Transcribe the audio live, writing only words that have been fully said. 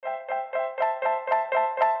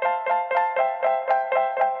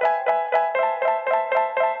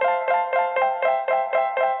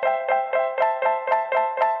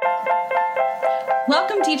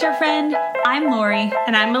Welcome, teacher friend. I'm Lori.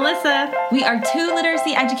 And I'm Melissa. We are two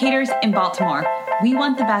literacy educators in Baltimore. We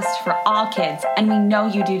want the best for all kids, and we know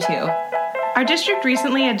you do too. Our district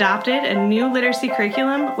recently adopted a new literacy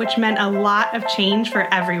curriculum, which meant a lot of change for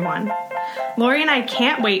everyone. Lori and I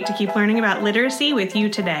can't wait to keep learning about literacy with you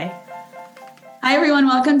today. Hi, everyone.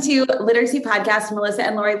 Welcome to Literacy Podcast. Melissa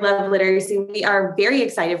and Lori love literacy. We are very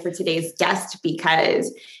excited for today's guest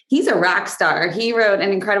because he's a rock star. He wrote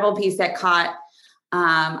an incredible piece that caught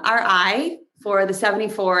our eye for the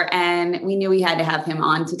 74, and we knew we had to have him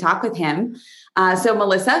on to talk with him. So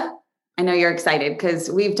Melissa, I know you're excited because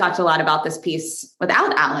we've talked a lot about this piece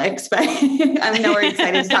without Alex, but I know we're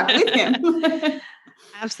excited to talk with him.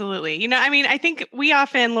 Absolutely. I think we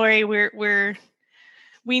often, Lori,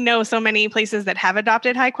 we know so many places that have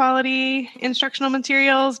adopted high quality instructional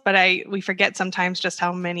materials, but we forget sometimes just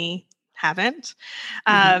how many haven't.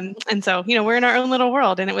 And so, we're in our own little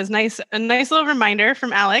world, and it was a nice little reminder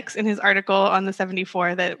from Alex in his article on the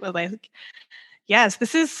 74 that was like, yes,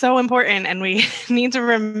 this is so important, and we need to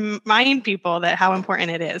remind people that how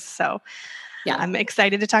important it is. So yeah, I'm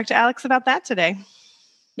excited to talk to Alex about that today.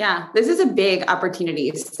 Yeah, this is a big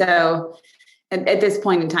opportunity. So at this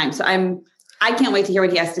point in time, I can't wait to hear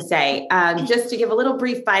what he has to say. Just to give a little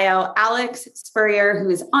brief bio, Alex Spurrier, who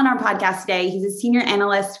is on our podcast today, he's a senior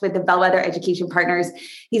analyst with the Bellwether Education Partners.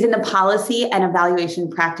 He's in the policy and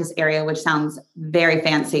evaluation practice area, which sounds very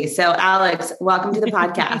fancy. So Alex, welcome to the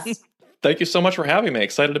podcast. Thank you so much for having me.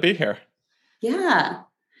 Excited to be here. Yeah.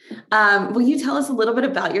 Will you tell us a little bit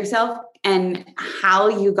about yourself and how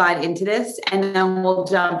you got into this? And then we'll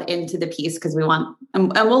jump into the piece because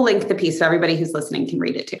and we'll link the piece so everybody who's listening can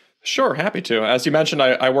read it too. Sure, happy to. As you mentioned,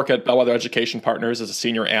 I work at Bellwether Education Partners as a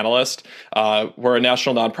senior analyst. We're a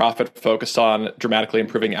national nonprofit focused on dramatically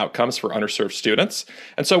improving outcomes for underserved students.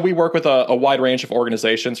 And so we work with a wide range of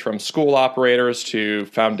organizations, from school operators to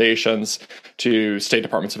foundations to state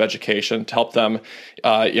departments of education, to help them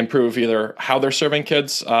improve either how they're serving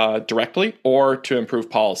kids directly or to improve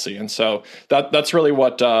policy. And so that's really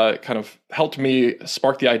what kind of helped me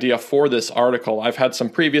spark the idea for this article. I've had some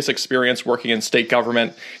previous experience working in state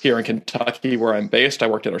government here in Kentucky, where I'm based. I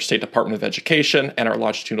worked at our State Department of Education and our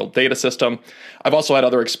longitudinal data system. I've also had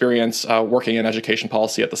other experience working in education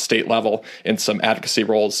policy at the state level in some advocacy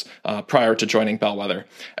roles prior to joining Bellwether.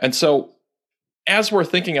 And so as we're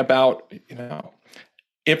thinking about,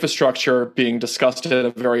 infrastructure being discussed in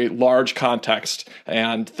a very large context,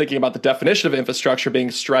 and thinking about the definition of infrastructure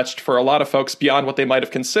being stretched for a lot of folks beyond what they might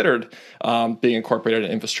have considered being incorporated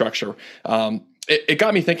in infrastructure, it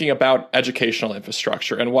got me thinking about educational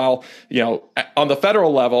infrastructure. And while, on the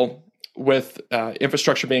federal level, with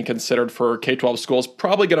infrastructure being considered for K-12 schools,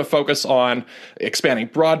 probably going to focus on expanding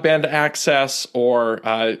broadband access or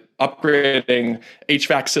upgrading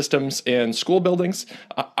HVAC systems in school buildings.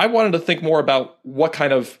 I wanted to think more about what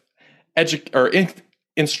kind of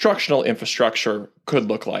instructional infrastructure could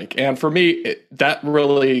look like. And for me, that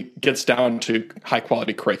really gets down to high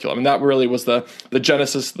quality curriculum. And that really was the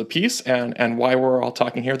genesis of the piece and why we're all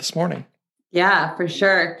talking here this morning. Yeah, for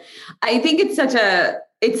sure. I think it's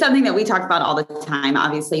something that we talk about all the time,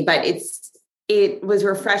 obviously, but it was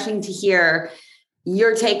refreshing to hear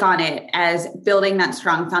your take on it as building that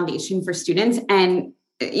strong foundation for students and,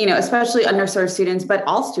 especially underserved students, but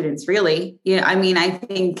all students really. I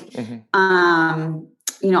think,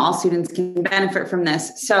 all students can benefit from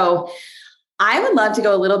this. So I would love to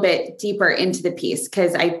go a little bit deeper into the piece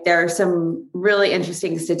because there are some really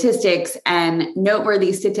interesting statistics and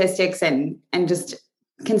noteworthy statistics and just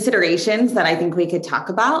considerations that I think we could talk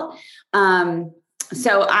about.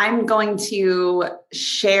 So I'm going to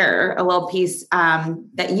share a little piece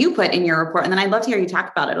that you put in your report, and then I'd love to hear you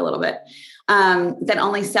talk about it a little bit. That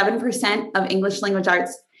only 7% of English language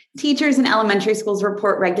arts teachers in elementary schools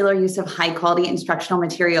report regular use of high quality instructional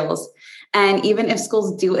materials. And even if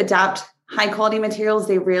schools do adopt high quality materials,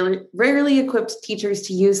 they rarely equip teachers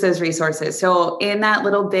to use those resources. So in that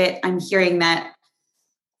little bit, I'm hearing that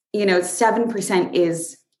 7%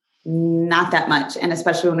 is not that much. And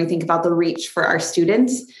especially when we think about the reach for our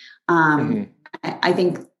students, I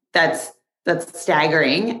think that's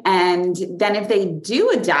staggering. And then if they do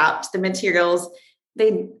adopt the materials,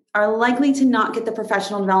 they are likely to not get the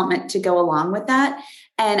professional development to go along with that.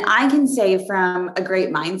 And I can say from a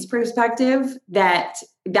Great Minds perspective that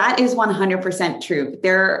is 100% true.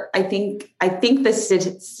 I think the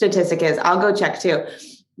statistic is, I'll go check too,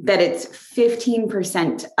 that it's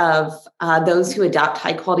 15% of those who adopt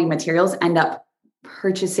high quality materials end up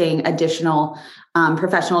purchasing additional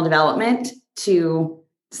professional development to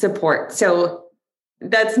support. So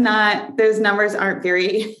those numbers aren't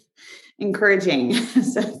very encouraging.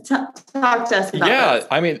 So talk to us about those.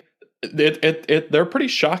 I mean, they're pretty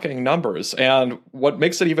shocking numbers. And what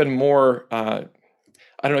makes it even more,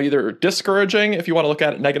 either discouraging if you want to look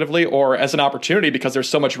at it negatively, or as an opportunity because there's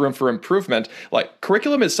so much room for improvement. Like,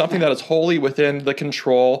 curriculum is something that is wholly within the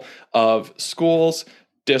control of schools,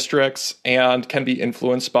 districts, and can be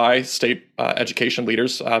influenced by state education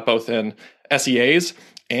leaders, both in SEAs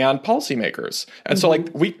and policymakers. And so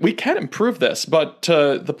we can improve this, but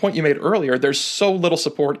to the point you made earlier, there's so little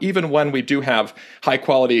support, even when we do have high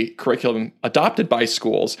quality curriculum adopted by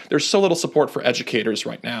schools, there's so little support for educators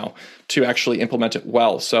right now to actually implement it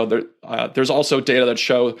well. So there's also data that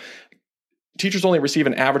show teachers only receive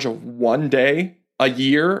an average of 1 day a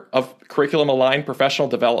year of curriculum aligned professional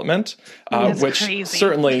development, which crazy.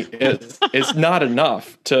 Certainly is not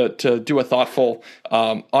enough to do a thoughtful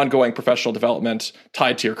ongoing professional development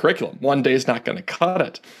tied to your curriculum. 1 day is not going to cut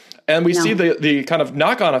it. And we see the kind of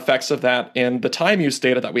knock-on effects of that in the time use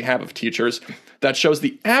data that we have of teachers that shows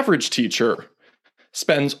the average teacher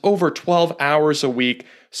spends over 12 hours a week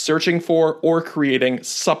searching for or creating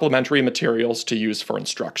supplementary materials to use for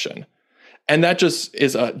instruction. And that just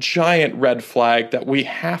is a giant red flag that we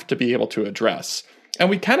have to be able to address. And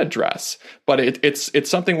we can address, but it's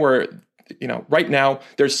something where, right now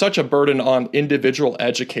there's such a burden on individual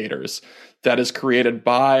educators that is created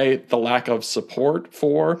by the lack of support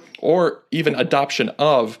for or even adoption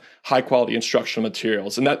of high quality instructional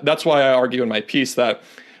materials. And that's why I argue in my piece that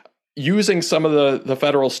using some of the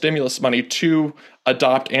federal stimulus money to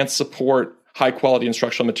adopt and support high quality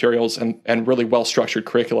instructional materials and really well-structured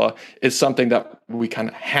curricula is something that we kind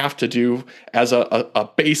of have to do as a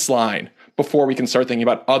baseline before we can start thinking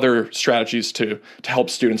about other strategies to help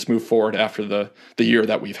students move forward after the year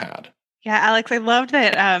that we've had. Yeah, Alex, I loved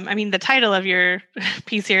that. The title of your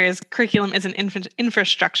piece here is Curriculum is an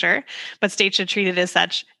Infrastructure, but states should treat it as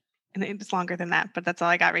such. And it's longer than that, but that's all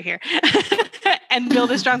I got right here. And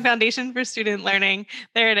build a strong foundation for student learning.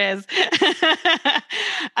 There it is.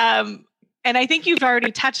 And I think you've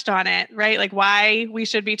already touched on it, right? Like why we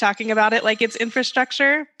should be talking about it like it's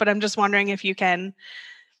infrastructure. But I'm just wondering if you can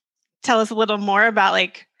tell us a little more about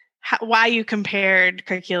why you compared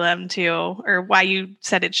curriculum to, or why you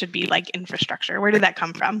said it should be like infrastructure. Where did that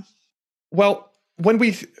come from? Well, when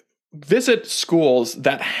we visit schools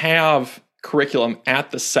that have curriculum at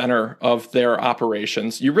the center of their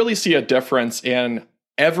operations, you really see a difference in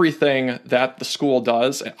everything that the school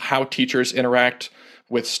does, how teachers interact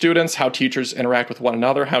with students, how teachers interact with one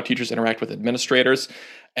another, how teachers interact with administrators,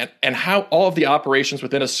 and how all of the operations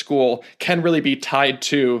within a school can really be tied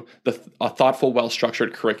to a thoughtful,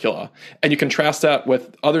 well-structured curricula. And you contrast that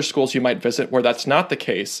with other schools you might visit where that's not the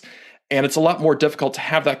case. And it's a lot more difficult to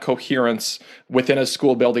have that coherence within a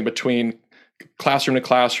school building between classroom to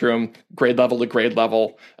classroom, grade level to grade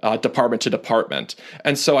level, department to department.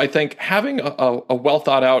 And so I think having a well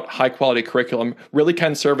thought out, high quality curriculum really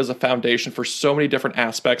can serve as a foundation for so many different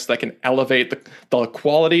aspects that can elevate the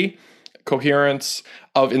quality, coherence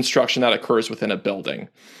of instruction that occurs within a building.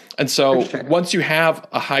 And so once you have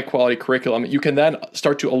a high quality curriculum, you can then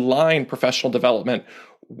start to align professional development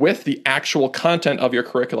with the actual content of your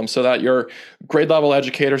curriculum so that your grade level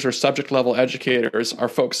educators or subject level educators are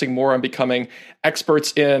focusing more on becoming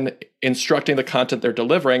experts in instructing the content they're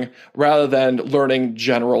delivering rather than learning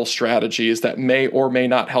general strategies that may or may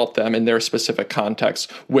not help them in their specific context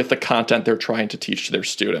with the content they're trying to teach to their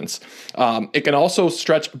students. It can also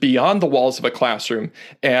stretch beyond the walls of a classroom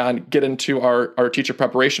and get into our teacher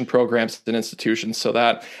preparation programs and institutions so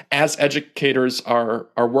that as educators are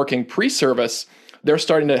working pre-service, they're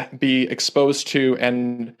starting to be exposed to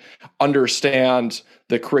and understand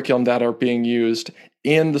the curriculum that are being used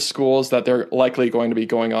in the schools that they're likely going to be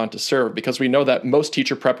going on to serve. Because we know that most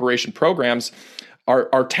teacher preparation programs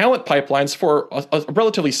are talent pipelines for a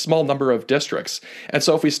relatively small number of districts. And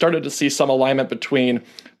so if we started to see some alignment between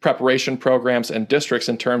preparation programs and districts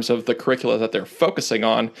in terms of the curricula that they're focusing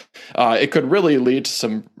on, it could really lead to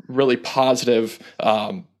some really positive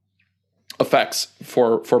effects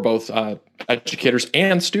for both educators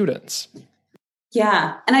and students.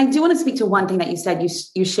 Yeah. And I do want to speak to one thing that you said.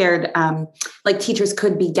 You shared like teachers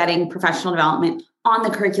could be getting professional development on the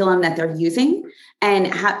curriculum that they're using and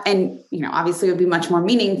obviously it would be much more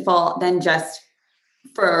meaningful than just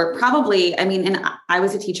for probably, and I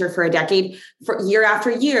was a teacher for a decade, for year after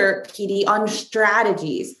year, PD on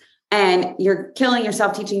strategies, and you're killing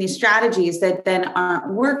yourself teaching these strategies that then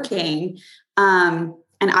aren't working. And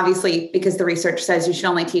obviously, because the research says you should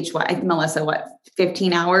only teach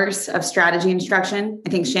 15 hours of strategy instruction?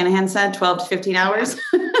 I think Shanahan said 12 to 15 hours.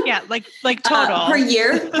 Yeah, like total per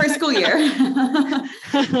year, per school year.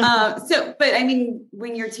 But I mean,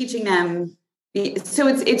 when you're teaching them, so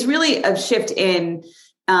it's really a shift in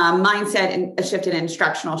mindset and a shift in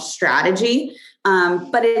instructional strategy.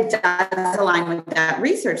 But it does align with that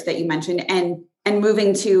research that you mentioned, and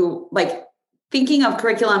moving to like thinking of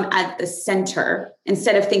curriculum at the center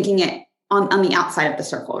instead of thinking it on the outside of the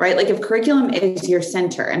circle, right? Like if curriculum is your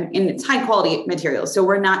center and it's high quality materials. So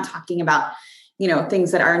we're not talking about,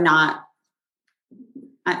 things that are not,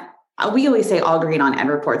 we always say all green on ed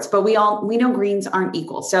reports, but we know greens aren't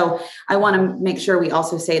equal. So I want to make sure we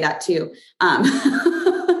also say that too.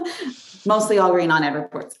 Mostly all green on ed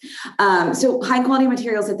reports. So high quality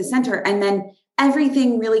materials at the center, and then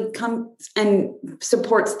everything really comes and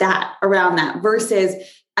supports that around that, versus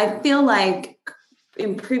I feel like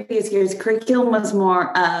in previous years, curriculum was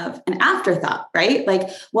more of an afterthought, right? Like,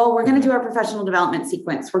 well, we're going to do our professional development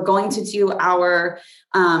sequence. We're going to do our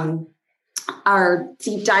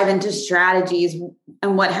deep dive into strategies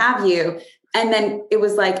and what have you. And then it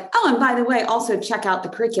was like, oh, and by the way, also check out the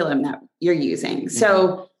curriculum that you're using. Mm-hmm.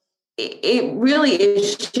 So it really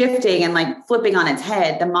is shifting and like flipping on its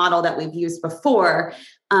head the model that we've used before.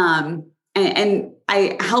 And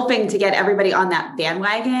I helping to get everybody on that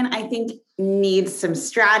bandwagon, I think needs some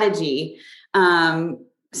strategy.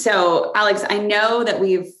 So Alex, I know that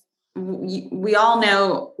we all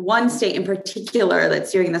know one state in particular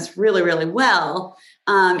that's doing this really, really well,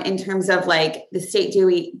 in terms of like the state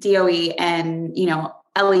DOE and,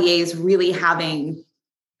 LEAs really having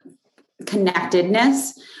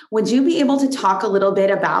connectedness. Would you be able to talk a little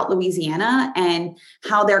bit about Louisiana and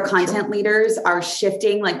how their content leaders are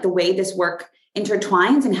shifting like the way this work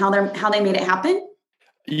intertwines and how they made it happen?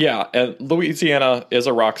 Yeah, and Louisiana is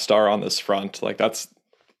a rock star on this front. Like that's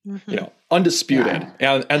undisputed.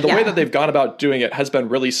 Yeah. And the way that they've gone about doing it has been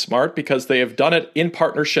really smart, because they have done it in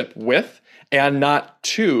partnership with and not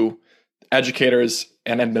to educators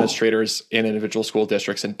and administrators in individual school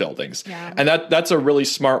districts and buildings. Yeah. And that's a really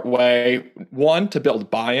smart way, one, to build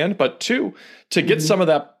buy-in, but two, to get some of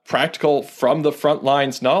that practical from the front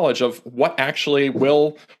lines knowledge of what actually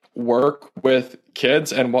will work with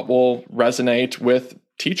kids and what will resonate with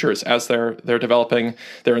teachers as they're developing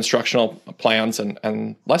their instructional plans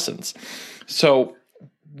and lessons. So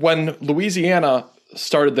when Louisiana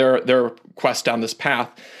started their quest down this path,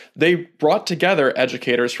 they brought together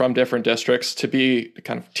educators from different districts to be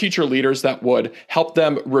kind of teacher leaders that would help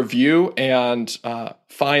them review and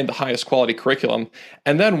find the highest quality curriculum.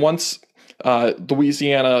 And then once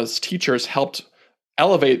Louisiana's teachers helped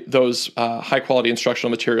elevate those high quality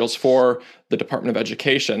instructional materials for the Department of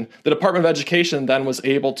Education, the Department of Education then was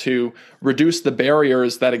able to reduce the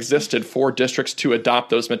barriers that existed for districts to adopt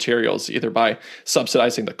those materials, either by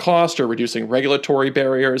subsidizing the cost or reducing regulatory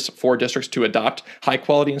barriers for districts to adopt high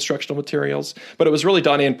quality instructional materials. But it was really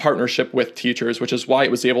done in partnership with teachers, which is why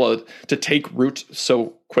it was able to take root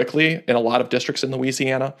so quickly in a lot of districts in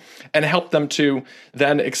Louisiana and help them to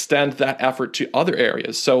then extend that effort to other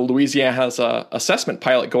areas. So Louisiana has an assessment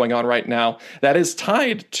pilot going on right now that is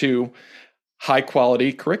tied to high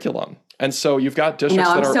quality curriculum. And so you've got districts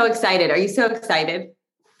I'm so excited. Are you so excited?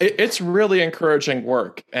 It's really encouraging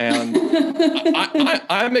work. And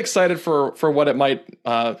I'm excited for what it might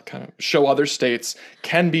kind of show other states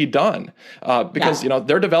can be done, because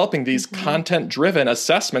they're developing these content-driven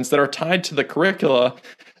assessments that are tied to the curricula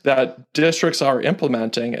that districts are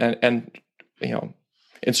implementing and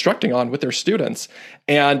instructing on with their students.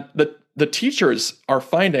 And the teachers are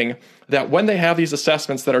finding that when they have these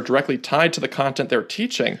assessments that are directly tied to the content they're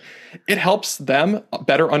teaching, it helps them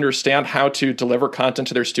better understand how to deliver content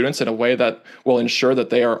to their students in a way that will ensure that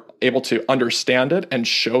they are able to understand it and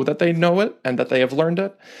show that they know it and that they have learned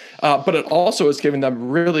it. But it also is giving them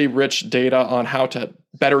really rich data on how to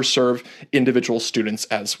better serve individual students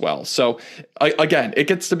as well. So again, it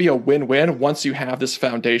gets to be a win-win once you have this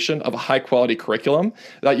foundation of a high-quality curriculum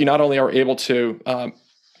that you not only are able to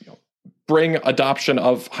bring adoption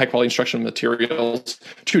of high-quality instructional materials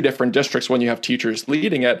to different districts when you have teachers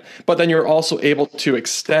leading it, but then you're also able to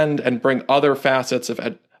extend and bring other facets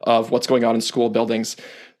of what's going on in school buildings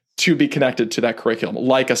to be connected to that curriculum,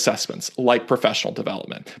 like assessments, like professional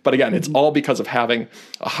development. But again, it's all because of having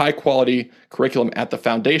a high-quality curriculum at the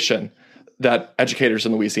foundation that educators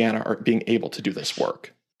in Louisiana are being able to do this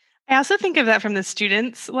work. I also think of that from the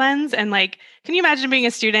student's lens. And like, can you imagine being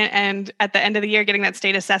a student and at the end of the year getting that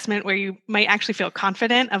state assessment where you might actually feel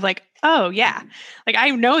confident of like, oh yeah, like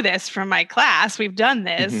I know this from my class, we've done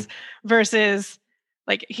this, versus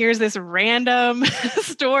like, here's this random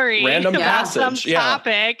story Random about passage, some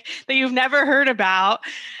topic that you've never heard about.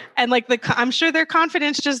 And like I'm sure their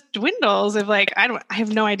confidence just dwindles of like, I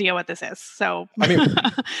have no idea what this is. So, I mean,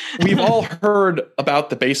 we've all heard about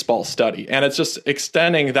the baseball study, and it's just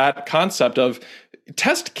extending that concept of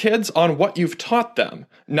test kids on what you've taught them,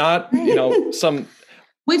 not, some.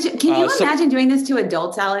 Which, can you imagine doing this to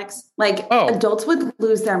adults, Alex? Like, adults would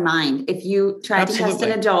lose their mind if you tried to test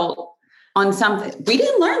an adult on something. We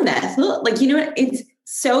didn't learn this. Like, it's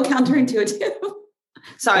so counterintuitive.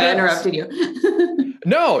 Sorry, I interrupted you.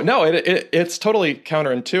 No, it's totally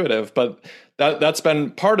counterintuitive, but that's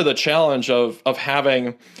been part of the challenge of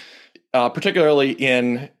having, particularly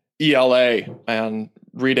in ELA and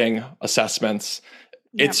reading assessments.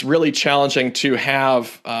 Yep. It's really challenging to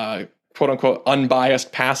have quote unquote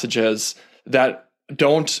unbiased passages that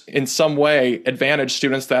don't in some way advantage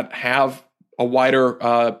students that have a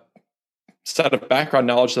wider set of background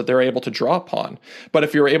knowledge that they're able to draw upon. But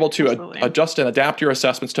if you're able to adjust and adapt your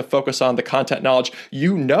assessments to focus on the content knowledge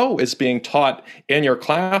is being taught in your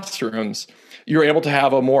classrooms, you're able to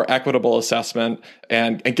have a more equitable assessment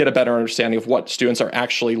and get a better understanding of what students are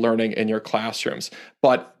actually learning in your classrooms.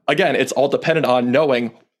 But again, it's all dependent on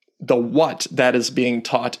knowing the what that is being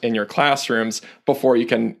taught in your classrooms before you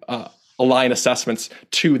can align assessments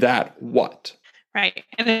to that what. Right.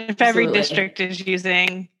 And if every district is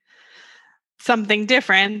using something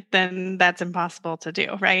different, then that's impossible to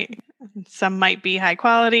do, right? Some might be high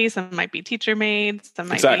quality, some might be teacher made, some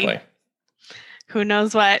might be who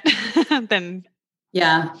knows what. Then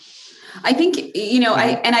yeah. I think,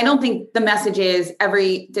 I don't think the message is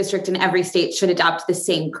every district in every state should adopt the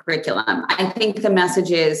same curriculum. I think the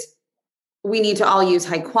message is we need to all use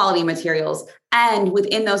high quality materials. And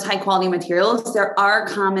within those high quality materials, there are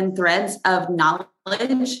common threads of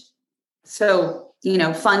knowledge. So,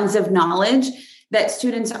 funds of knowledge that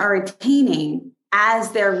students are attaining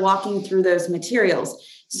as they're walking through those materials.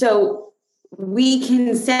 So we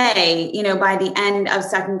can say, by the end of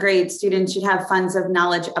second grade, students should have funds of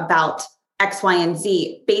knowledge about X, Y, and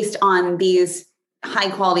Z based on these high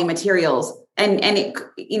quality materials. And it,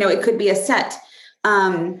 it could be a set.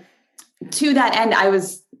 To that end,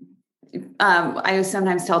 I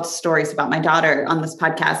sometimes tell stories about my daughter on this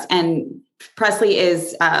podcast, and Presley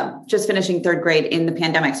is just finishing third grade in the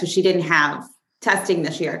pandemic. So she didn't have testing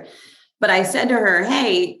this year, but I said to her,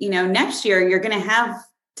 hey, next year you're going to have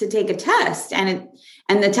to take a test, and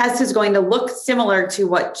the test is going to look similar to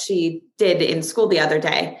what she did in school the other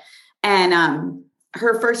day. And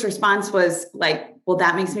her first response was like, well,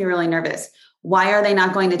 that makes me really nervous. Why are they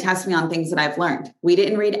not going to test me on things that I've learned? We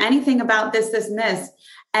didn't read anything about this, and this.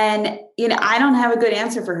 And, I don't have a good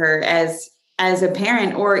answer for her as a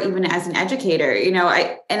parent or even as an educator,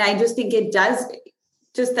 I just think it does,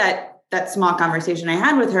 just that small conversation I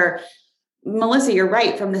had with her, Melissa, you're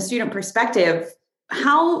right. From the student perspective,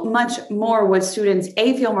 how much more would students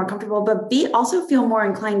feel more comfortable, but B, also feel more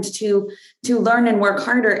inclined to learn and work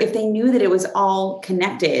harder if they knew that it was all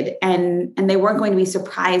connected and they weren't going to be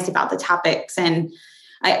surprised about the topics. And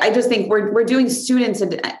I just think we're doing students,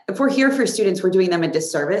 and if we're here for students, we're doing them a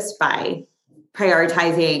disservice by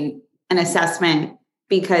prioritizing an assessment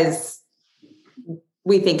because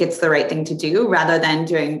we think it's the right thing to do rather than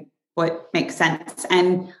doing what makes sense.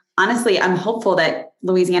 And honestly, I'm hopeful that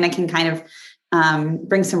Louisiana can kind of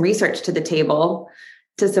bring some research to the table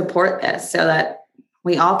to support this so that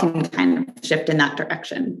we all can kind of shift in that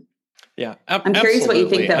direction. Yeah. I'm curious what you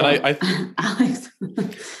think, though, Alex.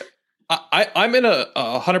 I'm in a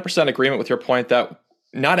 100% agreement with your point that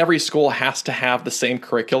not every school has to have the same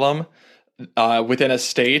curriculum within a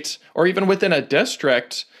state or even within a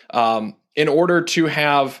district in order to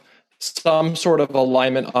have some sort of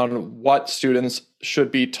alignment on what students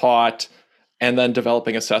should be taught and then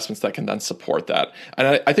developing assessments that can then support that.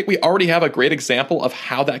 And I think we already have a great example of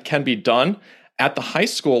how that can be done at the high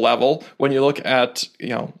school level. When you look at,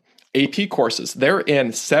 AP courses, they're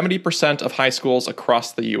in 70% of high schools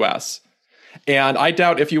across the US. And I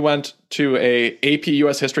doubt if you went to a AP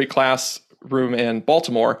US history classroom in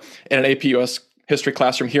Baltimore and an AP US history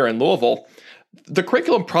classroom here in Louisville, the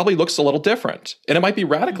curriculum probably looks a little different, and it might be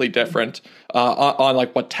radically different on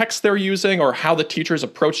like what text they're using or how the teachers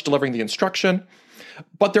approach delivering the instruction.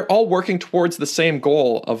 But they're all working towards the same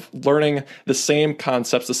goal of learning the same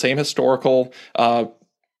concepts, the same historical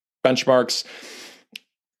benchmarks.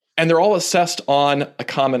 And they're all assessed on a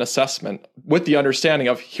common assessment with the understanding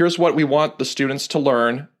of here's what we want the students to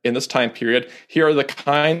learn in this time period. Here are the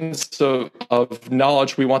kinds of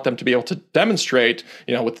knowledge we want them to be able to demonstrate,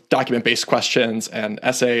 with document-based questions and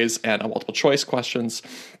essays and multiple choice questions.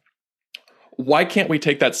 why can't we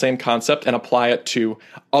take that same concept and apply it to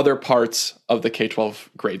other parts of the K-12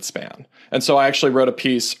 grade span? And so I actually wrote a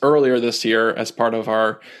piece earlier this year as part of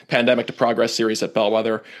our Pandemic to Progress series at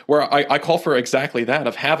Bellwether, where I call for exactly that,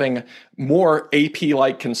 of having more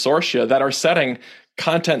AP-like consortia that are setting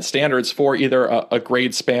content standards for either a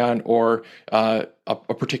grade span or a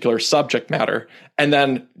particular subject matter, and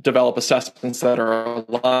then develop assessments that are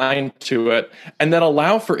aligned to it, and then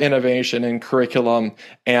allow for innovation in curriculum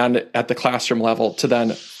and at the classroom level to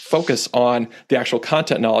then focus on the actual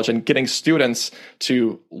content knowledge and getting students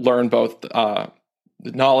to learn both the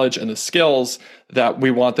knowledge and the skills that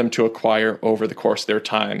we want them to acquire over the course of their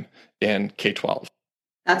time in K-12.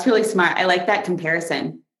 That's really smart. I like that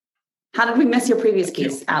comparison. How did we miss your previous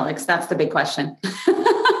piece, Alex? That's the big question.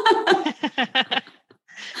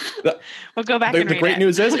 We'll go back and read it. The great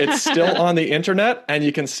news is it's still on the internet and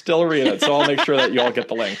you can still read it. So I'll make sure that you all get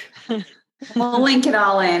the link. We'll link it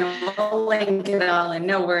all in.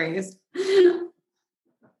 No worries.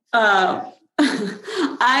 I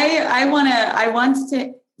want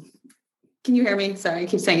to, can you hear me? Sorry, I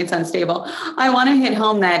keep saying it's unstable. I want to hit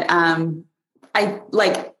home that I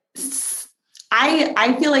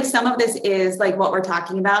feel like some of this is like what we're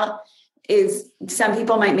talking about is some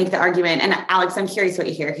people might make the argument, and Alex, I'm curious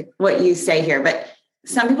what you say here, but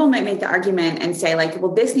some people might make the argument and say like,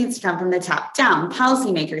 well, this needs to come from the top down.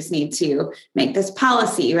 Policymakers need to make this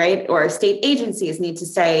policy, right? Or state agencies need to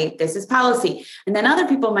say, this is policy. And then other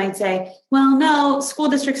people might say, well, no, school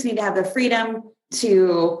districts need to have the freedom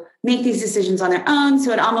to make these decisions on their own.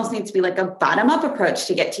 So it almost needs to be like a bottom-up approach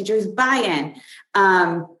to get teachers buy-in.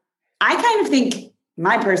 I kind of think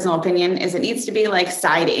my personal opinion is it needs to be like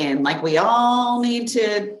side in, like we all need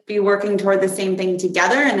to be working toward the same thing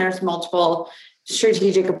together. And there's multiple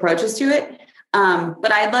strategic approaches to it.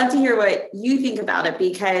 But I'd love to hear what you think about it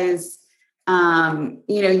because,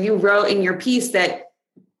 you wrote in your piece that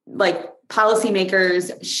like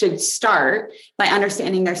policymakers should start by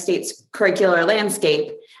understanding their state's curricular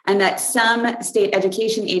landscape and that some state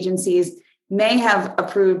education agencies may have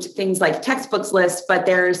approved things like textbooks lists, but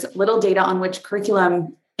there's little data on which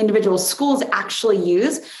curriculum individual schools actually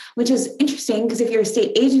use, which is interesting because if you're a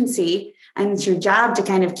state agency and it's your job to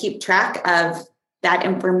kind of keep track of that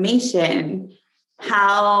information,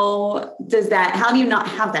 how do you not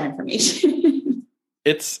have that information?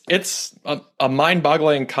 It's a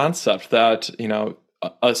mind-boggling concept that,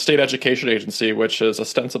 a state education agency, which is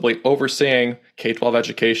ostensibly overseeing K-12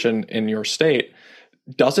 education in your state,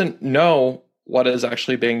 doesn't know what is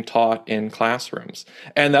actually being taught in classrooms.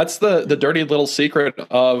 And that's the dirty little secret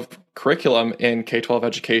of curriculum in K-12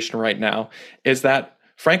 education right now, is that,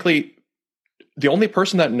 frankly, the only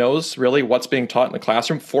person that knows really what's being taught in the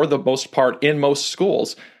classroom, for the most part in most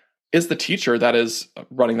schools, is the teacher that is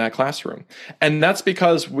running that classroom. And that's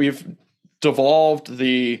because we've devolved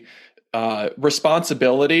the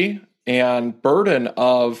responsibility and burden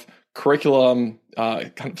of curriculum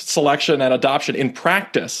kind of selection and adoption in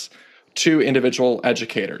practice to individual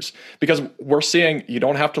educators. Because we're seeing, you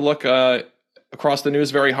don't have to look across the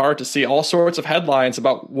news very hard to see all sorts of headlines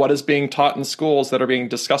about what is being taught in schools that are being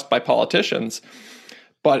discussed by politicians.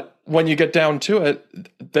 But when you get down to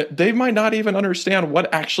it, they might not even understand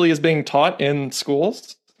what actually is being taught in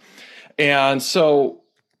schools. And so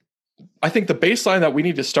I think the baseline that we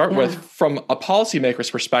need to start with from a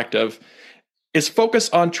policymaker's perspective is focus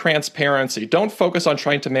on transparency. Don't focus on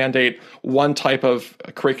trying to mandate one type of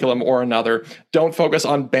curriculum or another. Don't focus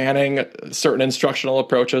on banning certain instructional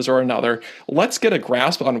approaches or another. Let's get a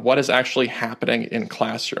grasp on what is actually happening in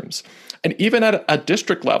classrooms. And even at a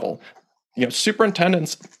district level,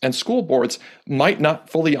 superintendents and school boards might not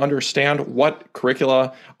fully understand what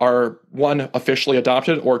curricula are, one, officially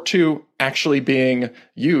adopted, or two, actually being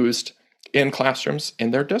used in classrooms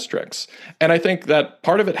in their districts. And I think that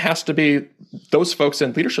part of it has to be those folks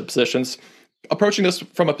in leadership positions approaching this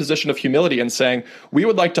from a position of humility and saying, we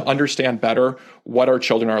would like to understand better what our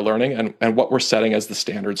children are learning and what we're setting as the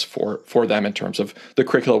standards for them in terms of the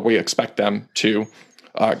curriculum we expect them to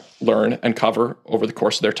learn and cover over the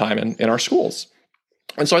course of their time in our schools.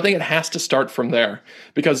 And so I think it has to start from there,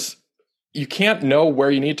 because you can't know where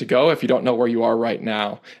you need to go if you don't know where you are right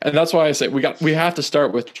now. And that's why I say we have to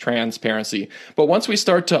start with transparency. But once we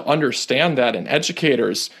start to understand that, and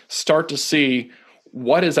educators start to see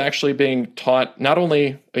what is actually being taught, not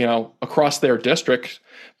only across their district,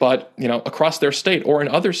 but across their state or in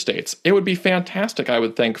other states, it would be fantastic, I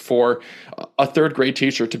would think, for a third grade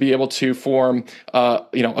teacher to be able to form a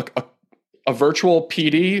virtual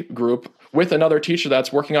PD group with another teacher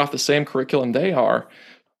that's working off the same curriculum they are,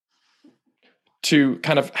 to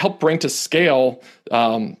kind of help bring to scale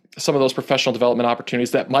some of those professional development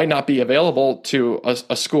opportunities that might not be available to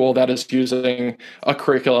a school that is using a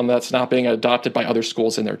curriculum that's not being adopted by other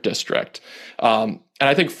schools in their district. And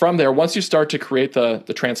I think from there, once you start to create the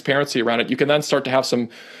transparency around it, you can then start to have some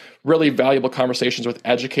really valuable conversations with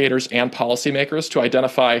educators and policymakers to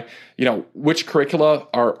identify, which curricula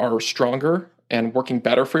are stronger and working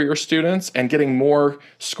better for your students, and getting more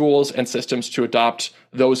schools and systems to adopt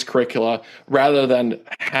those curricula rather than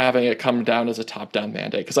having it come down as a top-down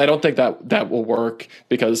mandate. Because I don't think that will work,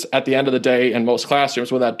 because at the end of the day, in most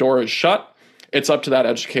classrooms, when that door is shut, it's up to that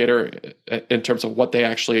educator in terms of what they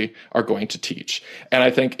actually are going to teach. And I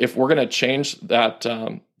think if we're going to change that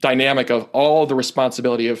dynamic of all the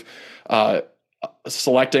responsibility of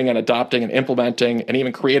selecting and adopting and implementing and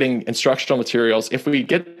even creating instructional materials, if we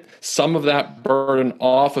get some of that burden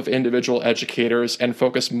off of individual educators and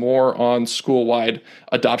focus more on school-wide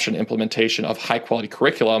adoption implementation of high-quality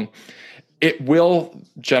curriculum, it will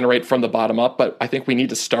generate from the bottom up. But I think we need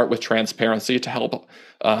to start with transparency to help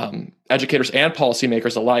educators and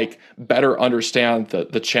policymakers alike better understand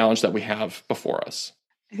the challenge that we have before us.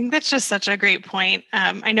 I think that's just such a great point.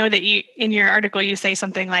 I know that you, in your article, you say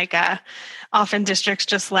something like, often districts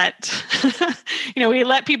just let, we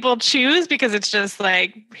let people choose because it's just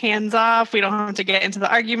like hands off. We don't have to get into the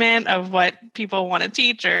argument of what people want to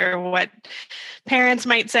teach or what parents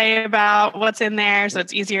might say about what's in there. So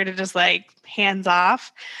it's easier to just like hands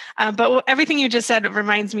off. But everything you just said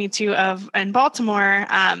reminds me too of in Baltimore,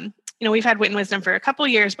 we've had Wit and Wisdom for a couple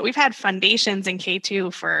of years, but we've had foundations in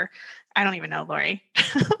K2 for, I don't even know, Lori,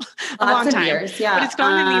 a long time. Years, yeah. But it's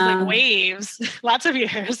gone in these like waves, lots of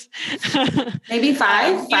years. Maybe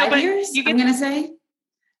five years, I'm going to say.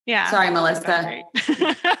 Yeah. Sorry, Melissa.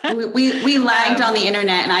 we lagged on the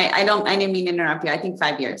internet, and I didn't mean to interrupt you. I think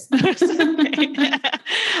 5 years.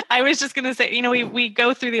 I was just going to say, we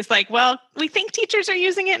go through this like, well, we think teachers are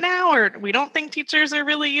using it now, or we don't think teachers are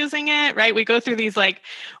really using it, right? We go through these like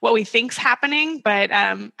what we think's happening, but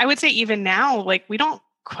I would say even now, like we don't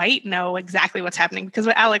quite know exactly what's happening, because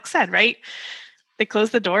what Alex said, right? They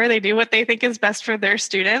close the door, they do what they think is best for their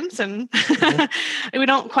students, and we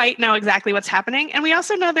don't quite know exactly what's happening. And we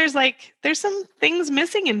also know there's some things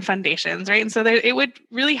missing in foundations, right? And so it would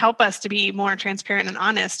really help us to be more transparent and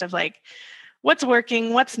honest of like what's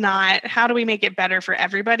working, what's not, how do we make it better for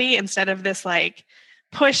everybody, instead of this like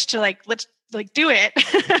push to like, let's like do it.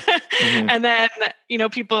 Mm-hmm. And then,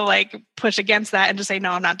 people like push against that and just say,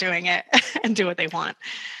 no, I'm not doing it, and do what they want.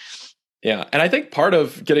 Yeah. And I think part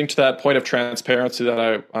of getting to that point of transparency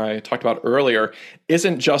that I talked about earlier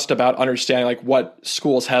isn't just about understanding like what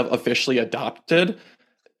schools have officially adopted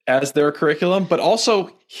as their curriculum, but also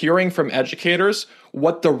hearing from educators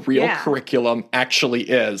what the real curriculum actually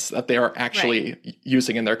is that they are actually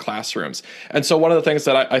using in their classrooms. And so one of the things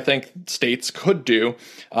that I think states could do,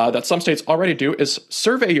 that some states already do, is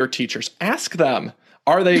survey your teachers. Ask them,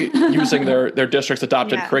 are they using their district's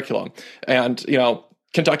adopted curriculum? And,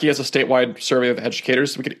 Kentucky has a statewide survey of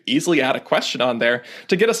educators. We could easily add a question on there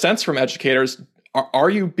to get a sense from educators. Are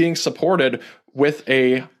you being supported with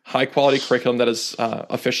a high quality curriculum that is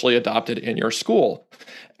officially adopted in your school?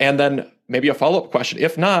 And then maybe a follow-up question.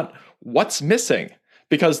 If not, what's missing?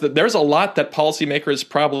 Because there's a lot that policymakers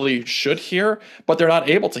probably should hear, but they're not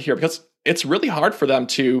able to hear because it's really hard for them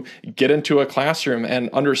to get into a classroom and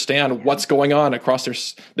understand what's going on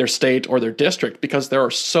across their state or their district, because there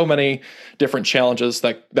are so many different challenges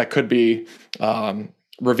that could be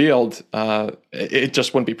revealed. It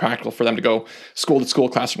just wouldn't be practical for them to go school to school,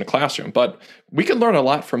 classroom to classroom. But we can learn a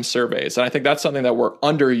lot from surveys. And I think that's something that we're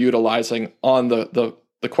underutilizing on the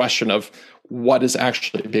question of what is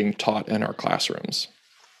actually being taught in our classrooms.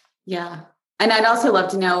 Yeah. And I'd also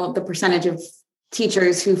love to know the percentage of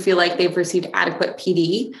teachers who feel like they've received adequate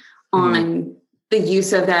PD on the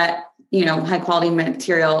use of that, high quality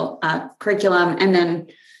material curriculum. And then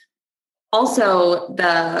also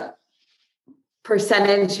the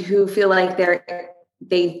percentage who feel like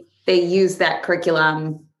they use that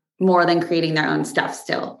curriculum more than creating their own stuff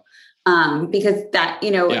still. Because that,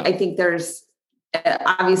 I think there's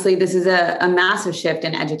obviously this is a massive shift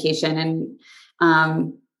in education.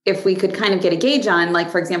 And if we could kind of get a gauge on, like,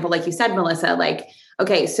 for example, like you said, Melissa, like,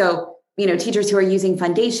 okay, so, teachers who are using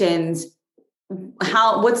foundations,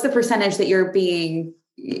 what's the percentage that you're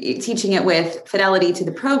teaching it with fidelity to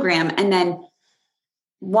the program? And then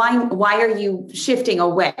why are you shifting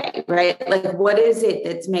away, right? Like, what is it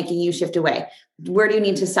that's making you shift away? Where do you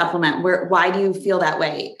need to supplement? Why do you feel that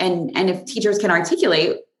way? And if teachers can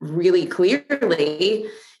articulate really clearly,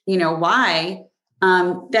 why,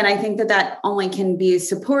 then I think that only can be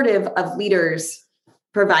supportive of leaders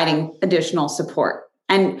providing additional support.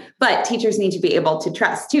 But teachers need to be able to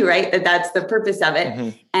trust too, right? That's the purpose of it. Mm-hmm.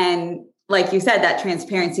 And like you said, that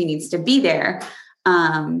transparency needs to be there.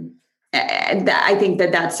 And I think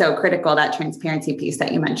that's so critical, that transparency piece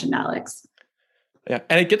that you mentioned, Alex. Yeah.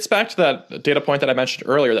 And it gets back to that data point that I mentioned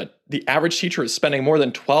earlier, that the average teacher is spending more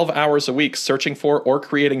than 12 hours a week searching for or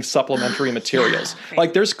creating supplementary materials. Yeah, right.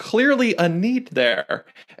 Like there's clearly a need there.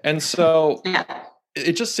 And so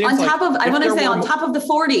it just seems on top of, I want to say on top of the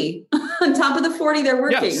 40, on top of the 40 they're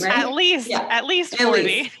working, yes. At right? least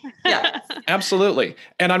 40. Yeah, absolutely.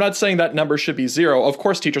 And I'm not saying that number should be zero. Of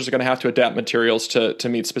course, teachers are going to have to adapt materials to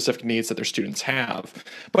meet specific needs that their students have.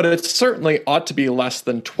 But it certainly ought to be less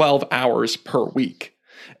than 12 hours per week.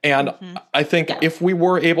 And I think if we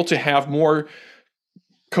were able to have more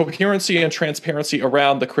coherency and transparency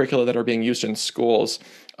around the curricula that are being used in schools,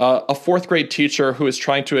 a fourth grade teacher who is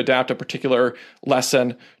trying to adapt a particular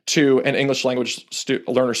lesson to an English language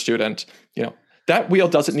learner student, that wheel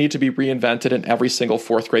doesn't need to be reinvented in every single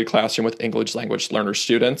fourth grade classroom with English language learner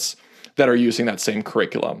students that are using that same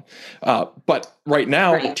curriculum. But right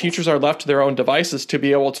now, teachers are left to their own devices to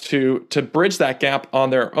be able to bridge that gap on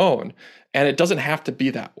their own. And it doesn't have to be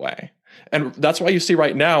that way. And that's why you see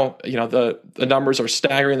right now, the numbers are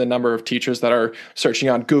staggering, the number of teachers that are searching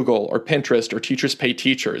on Google or Pinterest or Teachers Pay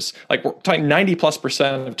Teachers. Like we're talking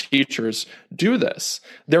 90+% of teachers do this.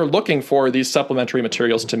 They're looking for these supplementary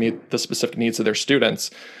materials to meet the specific needs of their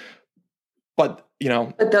students. But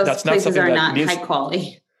those that's not something are that not needs, high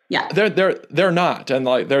quality. Yeah. They're not. And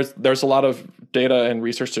like there's a lot of data and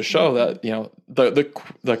research to show that,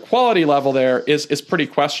 the quality level there is pretty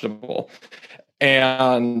questionable.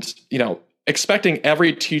 And, expecting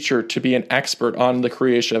every teacher to be an expert on the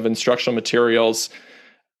creation of instructional materials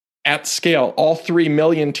at scale, all 3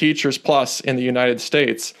 million teachers plus in the United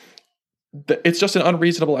States, it's just an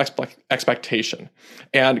unreasonable expectation.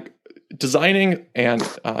 And designing and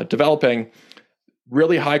developing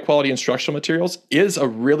really high quality instructional materials is a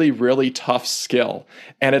really, really tough skill.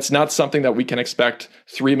 And it's not something that we can expect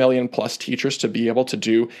 3 million plus teachers to be able to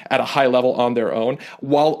do at a high level on their own,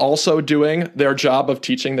 while also doing their job of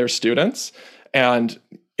teaching their students. And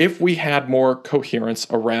if we had more coherence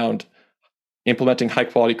around implementing high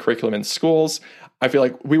quality curriculum in schools, I feel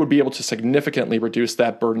like we would be able to significantly reduce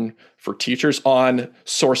that burden for teachers on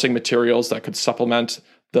sourcing materials that could supplement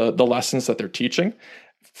the lessons that they're teaching,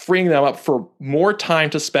 freeing them up for more time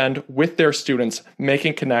to spend with their students,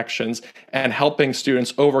 making connections and helping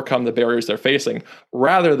students overcome the barriers they're facing,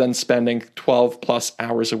 rather than spending 12 plus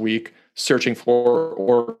hours a week searching for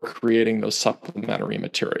or creating those supplementary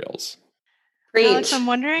materials. Preach. Alex, I'm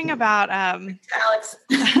wondering about Alex.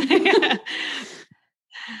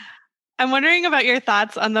 I'm wondering about your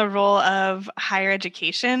thoughts on the role of higher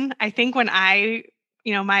education. I think when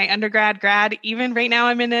my undergrad, grad, even right now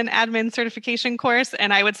I'm in an admin certification course,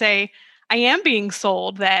 and I would say I am being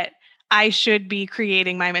sold that I should be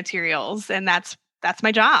creating my materials, and that's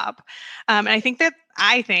my job. And I think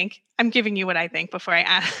I'm giving you what I think before I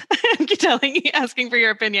asking for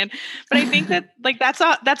your opinion. But I think that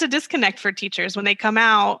that's a disconnect for teachers when they come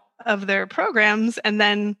out of their programs, and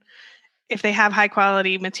then if they have high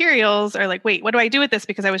quality materials, are like, wait, what do I do with this?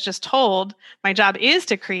 Because I was just told my job is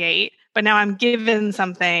to create, but now I'm given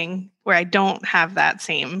something where I don't have that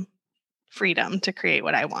same freedom to create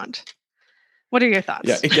what I want. What are your thoughts?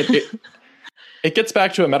 Yeah, it gets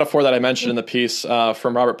back to a metaphor that I mentioned in the piece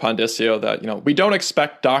from Robert Pondisio that, we don't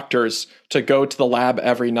expect doctors to go to the lab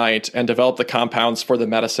every night and develop the compounds for the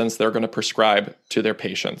medicines they're going to prescribe to their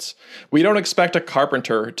patients. We don't expect a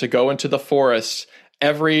carpenter to go into the forest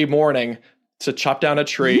every morning to chop down a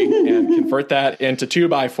tree and convert that into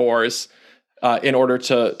 2x4s in order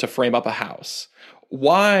to frame up a house.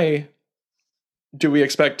 Why do we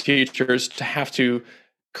expect teachers to have to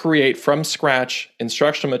create from scratch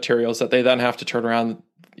instructional materials that they then have to turn around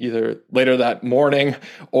either later that morning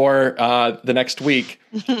or the next week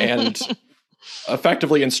and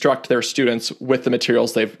effectively instruct their students with the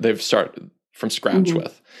materials they've started from scratch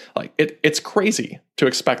with? Like it's crazy to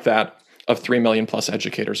expect that of 3 million plus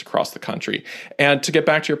educators across the country. And to get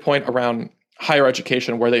back to your point around higher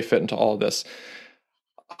education, where they fit into all of this,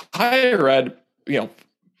 higher ed,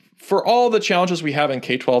 for all the challenges we have in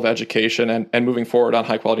K-12 education and moving forward on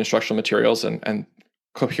high quality instructional materials and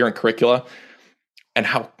coherent curricula, and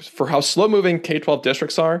how slow moving K-12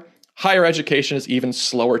 districts are, higher education is even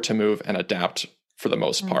slower to move and adapt for the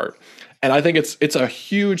most part. And I think it's a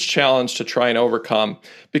huge challenge to try and overcome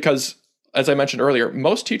because, as I mentioned earlier,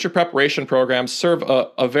 most teacher preparation programs serve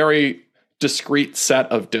a very discrete set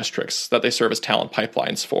of districts that they serve as talent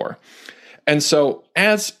pipelines for. And so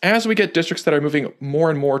as we get districts that are moving more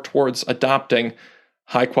and more towards adopting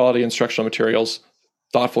high quality instructional materials,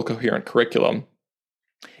 thoughtful, coherent curriculum.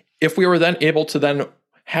 If we were then able to then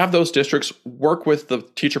have those districts work with the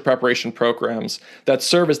teacher preparation programs that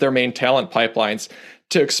serve as their main talent pipelines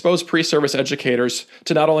to expose pre-service educators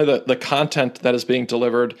to not only the content that is being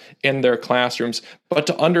delivered in their classrooms, but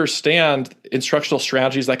to understand instructional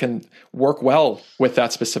strategies that can work well with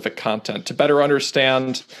that specific content, to better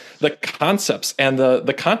understand the concepts and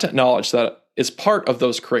the content knowledge that is part of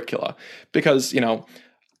those curricula. Because,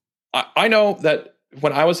 I know that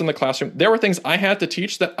when I was in the classroom, there were things I had to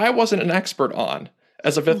teach that I wasn't an expert on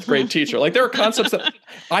as a fifth grade teacher. Like there were concepts that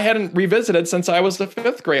I hadn't revisited since I was a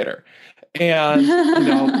fifth grader.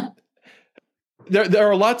 And, there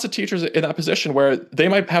are lots of teachers in that position where they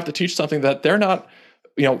might have to teach something that they're not,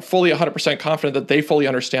 fully 100% confident that they fully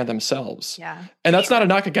understand themselves. Yeah. And that's not a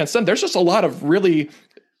knock against them. There's just a lot of really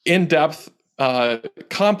in-depth,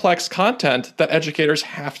 complex content that educators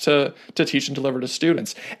have to teach and deliver to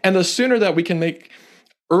students. And the sooner that we can make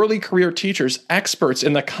early career teachers experts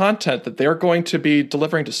in the content that they're going to be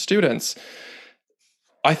delivering to students,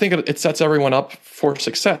 I think it sets everyone up for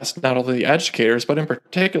success, not only the educators, but in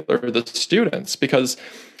particular the students, because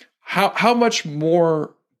how much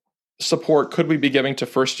more support could we be giving to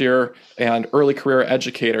first year and early career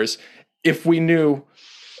educators if we knew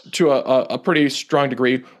to a pretty strong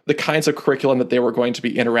degree the kinds of curriculum that they were going to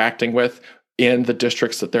be interacting with in the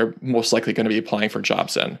districts that they're most likely going to be applying for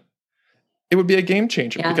jobs in? It would be a game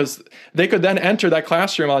changer because they could then enter that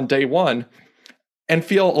classroom on day one and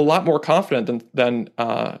feel a lot more confident than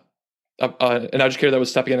an educator that was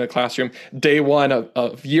stepping into the classroom day one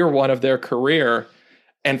of year one of their career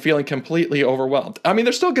and feeling completely overwhelmed. I mean,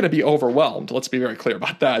 they're still going to be overwhelmed. Let's be very clear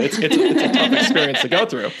about that. It's a tough experience to go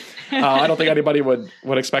through. I don't think anybody would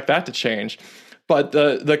expect that to change. But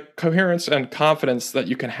the coherence and confidence that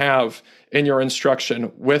you can have in your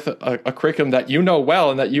instruction with a curriculum that you know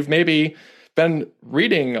well and that you've maybe been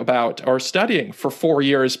reading about or studying for 4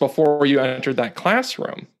 years before you entered that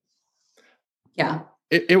classroom. Yeah.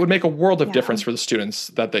 It would make a world of difference for the students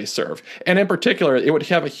that they serve. And in particular, it would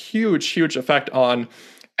have a huge, huge effect on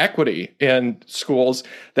equity in schools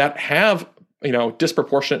that have,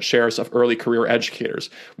 disproportionate shares of early career educators,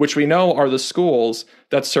 which we know are the schools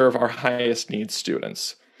that serve our highest needs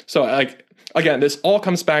students. So again, this all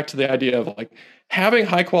comes back to the idea of having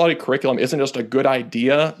high quality curriculum isn't just a good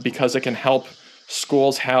idea because it can help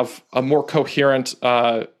schools have a more coherent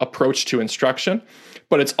approach to instruction,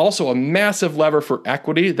 but it's also a massive lever for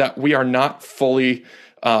equity that we are not fully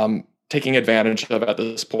taking advantage of at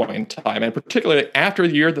this point in time. And particularly after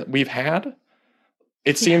the year that we've had,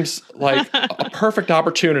 it seems like a perfect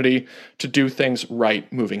opportunity to do things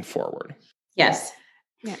right moving forward. Yes.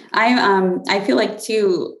 Yeah. I feel like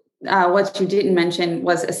too, what you didn't mention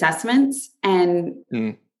was assessments and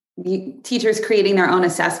teachers creating their own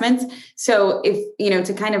assessments. So if,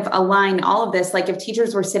 to kind of align all of this, like if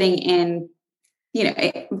teachers were sitting in,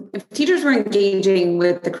 if teachers were engaging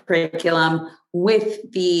with the curriculum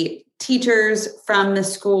with the teachers from the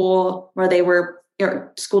school where they were,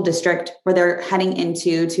 or school district where they're heading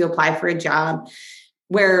into to apply for a job,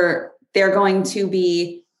 where they're going to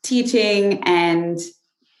be teaching and,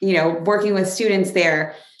 working with students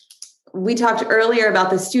there. We talked earlier about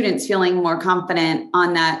the students feeling more confident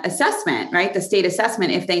on that assessment, right? The state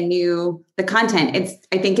assessment, if they knew the content.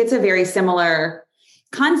 I think it's a very similar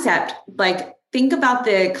concept. Like, think about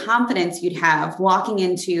the confidence you'd have walking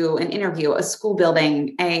into an interview, a school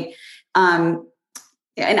building, an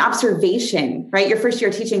observation, right? Your first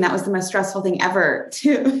year teaching, that was the most stressful thing ever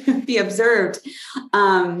to be observed.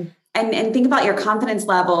 And think about your confidence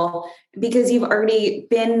level because you've already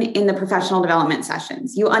been in the professional development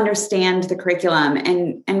sessions. You understand the curriculum,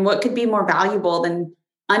 and what could be more valuable than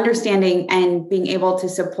understanding and being able to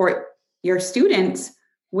support your students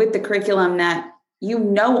with the curriculum that you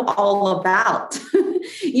know all about.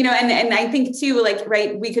 And I think too,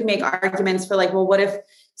 right, we could make arguments for well, what if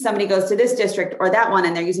somebody goes to this district or that one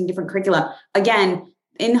and they're using different curricula? Again,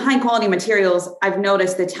 in high quality materials, I've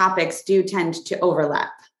noticed the topics do tend to overlap.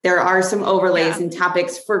 There are some overlays in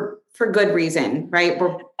topics for good reason, right?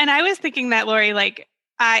 And I was thinking that, Lori,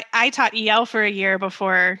 I taught EL for a year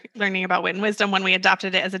before learning about Wit and Wisdom when we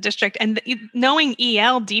adopted it as a district. And knowing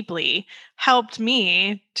EL deeply helped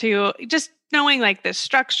me to just knowing the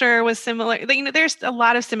structure was similar. There's a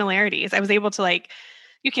lot of similarities. I was able to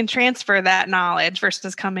you can transfer that knowledge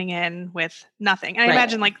versus coming in with nothing. And I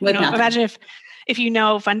imagine imagine if you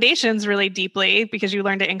know foundations really deeply because you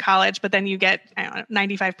learned it in college, but then you get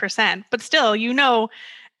 95%, but still,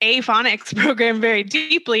 a phonics program very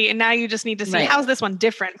deeply. And now you just need to see how's this one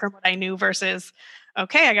different from what I knew versus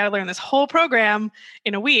okay, I got to learn this whole program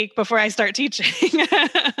in a week before I start teaching.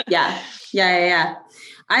 Yeah.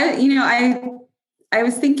 I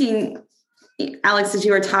was thinking, Alex, as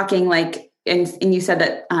you were talking, like, and you said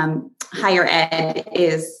that higher ed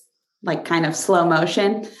is like kind of slow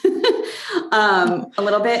motion, a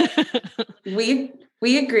little bit.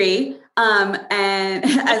 We agree. And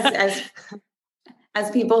as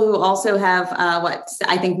people who also have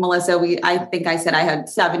I think, Melissa, I think I said I had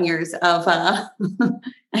 7 years of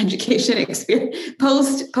education experience,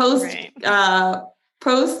 post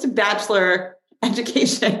bachelor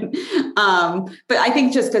education. But I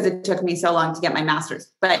think just because it took me so long to get my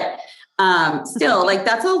master's, but still, like,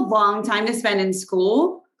 that's a long time to spend in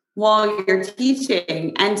school while you're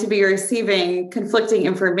teaching and to be receiving conflicting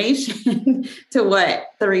information to what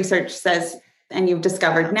the research says and you've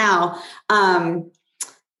discovered now.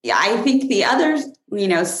 I think the other,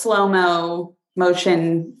 slow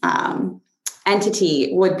motion entity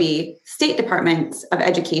would be state departments of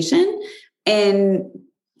education in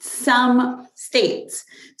some states.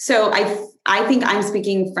 So I think I'm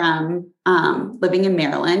speaking from living in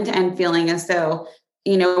Maryland and feeling as though,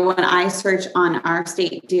 when I search on our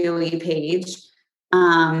state DOE page,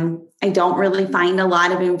 I don't really find a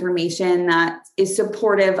lot of information that is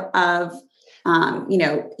supportive of,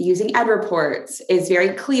 using ed reports, is very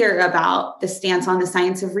clear about the stance on the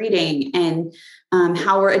science of reading and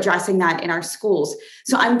how we're addressing that in our schools.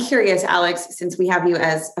 So I'm curious, Alex, since we have you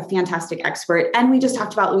as a fantastic expert, and we just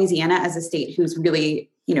talked about Louisiana as a state who's really,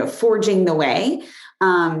 forging the way.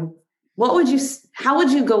 How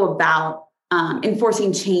would you go about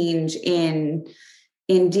enforcing change in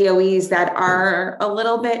DOEs that are a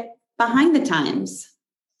little bit behind the times?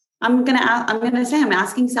 I'm gonna say I'm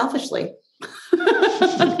asking selfishly.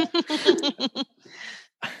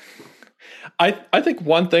 I think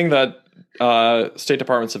one thing that state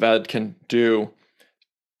departments of ed can do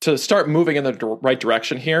to start moving in the right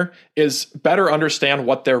direction here is better understand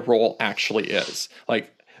what their role actually is.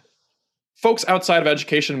 Like, folks outside of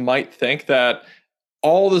education might think that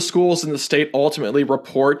all the schools in the state ultimately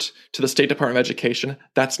report to the State Department of Education.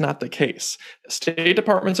 That's not the case. State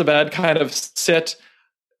departments of ed kind of sit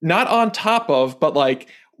not on top of, but like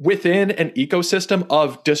within an ecosystem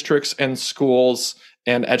of districts and schools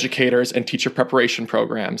and educators and teacher preparation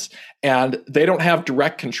programs. And they don't have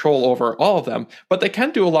direct control over all of them, but they can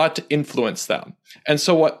do a lot to influence them. And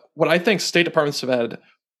so what I think state departments of ed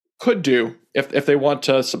could do if they want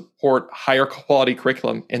to support higher quality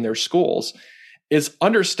curriculum in their schools is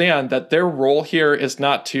understand that their role here is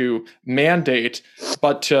not to mandate,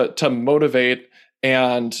 but to motivate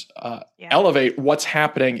and elevate what's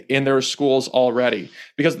happening in their schools already.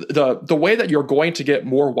 Because the way that you're going to get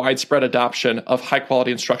more widespread adoption of high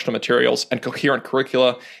quality instructional materials and coherent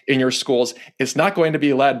curricula in your schools is not going to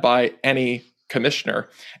be led by any commissioner.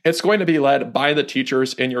 It's going to be led by the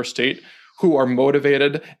teachers in your state who are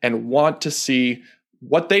motivated and want to see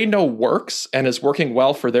what they know works and is working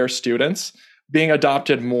well for their students being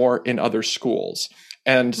adopted more in other schools.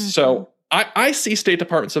 And so I see state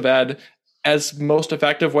departments of ed as most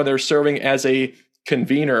effective when they're serving as a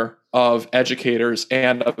convener of educators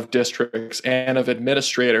and of districts and of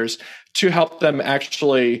administrators to help them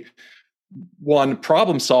actually, one,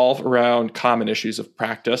 problem solve around common issues of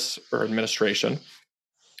practice or administration,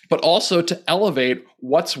 but also to elevate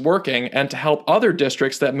what's working and to help other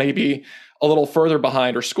districts that may be a little further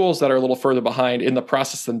behind, or schools that are a little further behind in the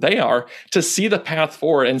process than they are, to see the path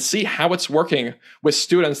forward and see how it's working with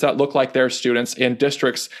students that look like their students in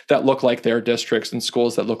districts that look like their districts and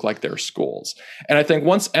schools that look like their schools. And I think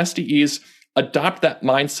once SDEs adopt that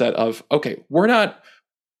mindset of, okay, we're not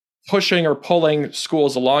pushing or pulling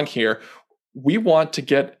schools along here, we want to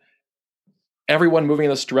get everyone moving in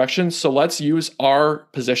this direction. So let's use our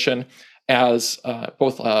position as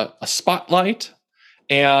both a spotlight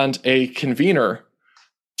and a convener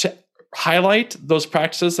to highlight those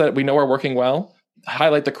practices that we know are working well,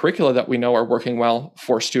 highlight the curricula that we know are working well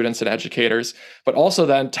for students and educators, but also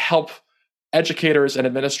then to help educators and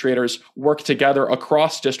administrators work together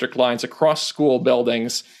across district lines, across school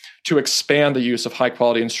buildings, to expand the use of high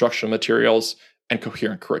quality instructional materials and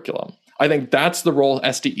coherent curriculum. I think that's the role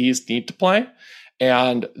SDEs need to play.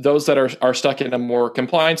 And those that are stuck in a more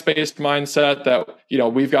compliance-based mindset that,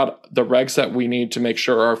 we've got the regs that we need to make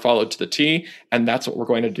sure are followed to the T, and that's what we're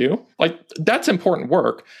going to do. Like, that's important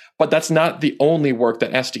work, but that's not the only work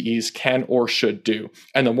that SDEs can or should do.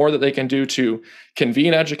 And the more that they can do to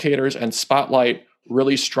convene educators and spotlight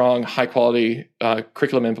really strong, high-quality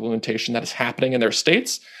curriculum implementation that is happening in their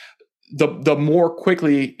states, the more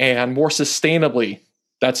quickly and more sustainably,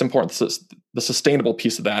 that's important, the sustainable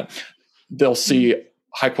piece of that, they'll see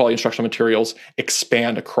high quality instructional materials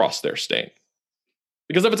expand across their state.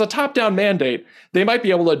 Because if it's a top-down mandate, they might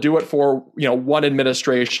be able to do it for one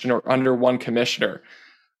administration or under one commissioner.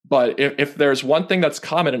 But if there's one thing that's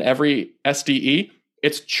common in every SDE,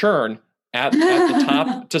 it's churn at the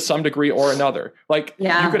top to some degree or another. Like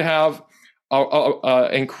you could have a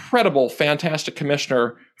incredible, fantastic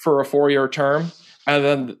commissioner for a 4-year term, and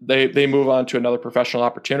then they move on to another professional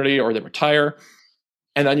opportunity or they retire,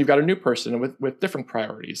 and then you've got a new person with different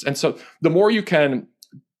priorities. And so the more you can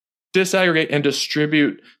disaggregate and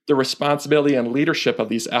distribute the responsibility and leadership of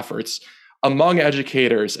these efforts among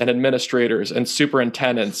educators and administrators and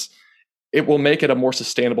superintendents, it will make it a more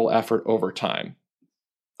sustainable effort over time.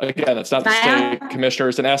 Again, it's not to say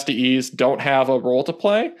commissioners and SDEs don't have a role to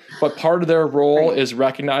play, but part of their role is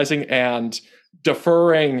recognizing and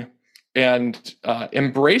deferring and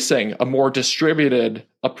embracing a more distributed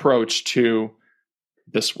approach to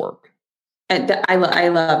this work. I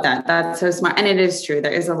love that. That's so smart. And it is true.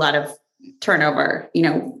 There is a lot of turnover,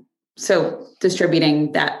 so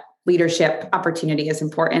distributing that leadership opportunity is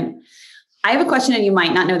important. I have a question, and you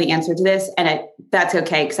might not know the answer to this, and that's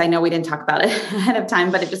okay, because I know we didn't talk about it ahead of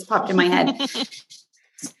time, but it just popped in my head.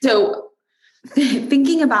 So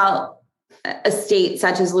thinking about a state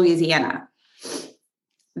such as Louisiana,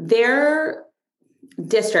 their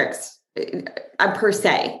districts per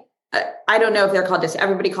se, I don't know if they're called districts.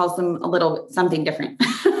 Everybody calls them a little something different.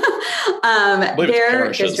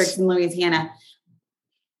 Their districts in Louisiana.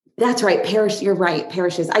 That's right. Parish. You're right.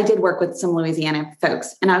 Parishes. I did work with some Louisiana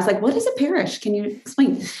folks, and I was like, what is a parish? Can you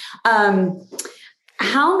explain?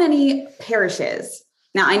 How many parishes?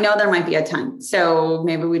 Now, I know there might be a ton, so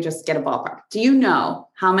maybe we just get a ballpark. Do you know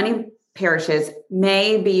how many parishes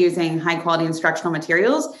may be using high quality instructional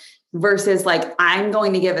materials versus I'm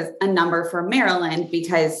going to give a number for Maryland,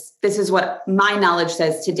 because this is what my knowledge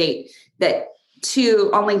says to date, that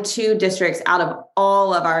only 2 districts out of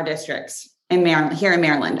all of our districts in Maryland, here in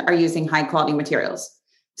Maryland, are using high quality materials.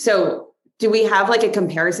 So do we have a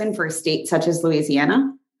comparison for a state such as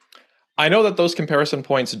Louisiana? I know that those comparison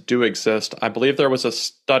points do exist. I believe there was a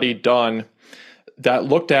study done that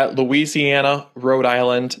looked at Louisiana, Rhode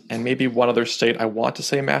Island, and maybe one other state. I want to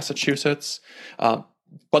say Massachusetts.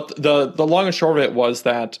 But the long and short of it was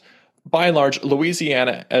that, by and large,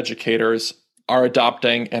 Louisiana educators are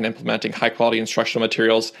adopting and implementing high-quality instructional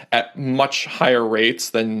materials at much higher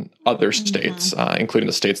rates than other states, including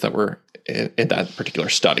the states that were in that particular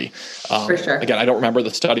study. For sure. Again, I don't remember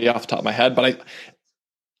the study off the top of my head, but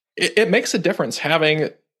it makes a difference having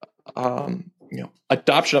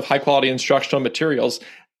adoption of high-quality instructional materials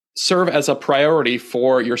serve as a priority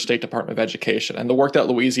for your state Department of Education. And the work that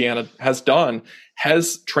Louisiana has done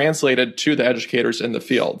has translated to the educators in the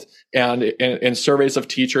field. And in surveys of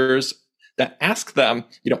teachers that ask them,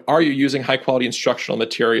 are you using high quality instructional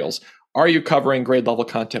materials? Are you covering grade level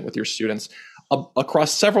content with your students?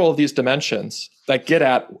 Across several of these dimensions that get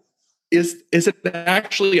at, is it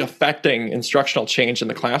actually affecting instructional change in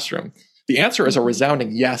the classroom? The answer is a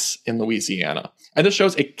resounding yes in Louisiana. And this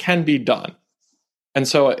shows it can be done. And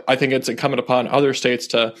so I think it's incumbent upon other states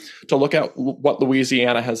to look at what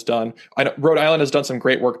Louisiana has done. I know Rhode Island has done some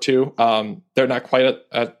great work too. They're not quite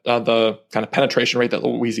at the kind of penetration rate that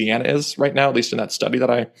Louisiana is right now, at least in that study that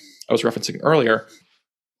I was referencing earlier.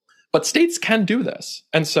 But states can do this.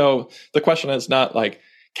 And so the question is not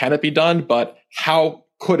can it be done, but how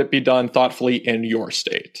could it be done thoughtfully in your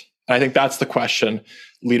state? And I think that's the question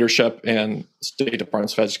leadership and state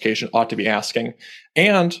departments of education ought to be asking.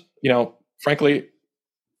 And, frankly,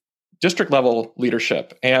 district level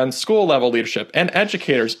leadership and school level leadership and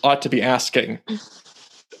educators ought to be asking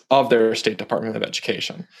of their state Department of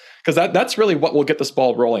Education. Because that's really what will get this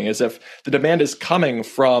ball rolling, is if the demand is coming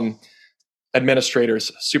from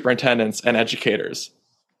administrators, superintendents, and educators.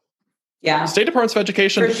 Yeah. State Departments of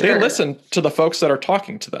Education, they listen to the folks that are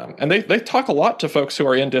talking to them. And they talk a lot to folks who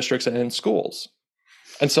are in districts and in schools.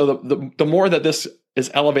 And so the more that this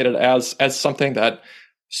is elevated as something that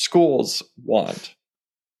schools want,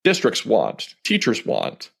 districts want, teachers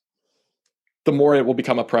want, the more it will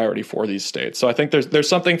become a priority for these states. So I think there's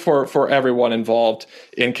something for everyone involved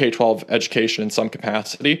in K-12 education in some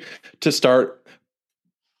capacity to start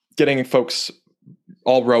getting folks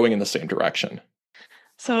all rowing in the same direction.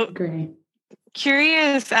 So Great.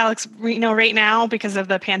 Curious, Alex, right now, because of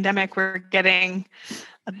the pandemic, we're getting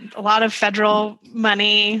a lot of federal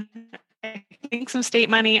money, I think some state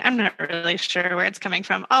money. I'm not really sure where it's coming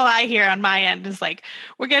from. All I hear on my end is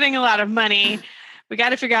we're getting a lot of money, we got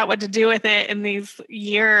to figure out what to do with it in these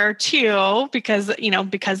year or two because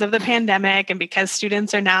of the pandemic and because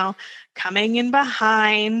students are now coming in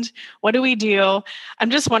behind. What do we do? I'm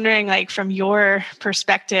just wondering, like, from your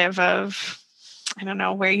perspective of, I don't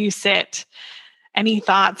know, where you sit, any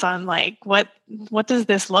thoughts on like what does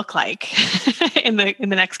this look like in the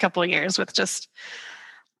next couple of years with just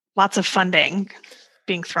lots of funding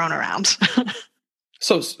being thrown around?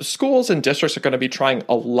 So schools and districts are going to be trying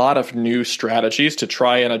a lot of new strategies to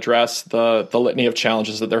try and address the litany of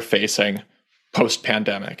challenges that they're facing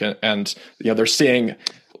post-pandemic. And they're seeing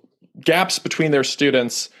gaps between their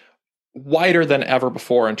students wider than ever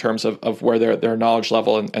before in terms of where their knowledge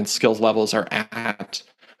level and skills levels are at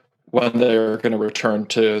when they're going to return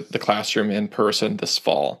to the classroom in person this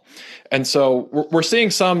fall. And so we're seeing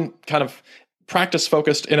some kind of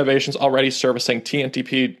practice-focused innovations already surfacing.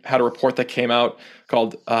 TNTP had a report that came out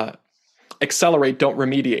called Accelerate, Don't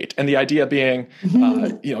Remediate. And the idea being,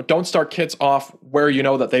 don't start kids off where you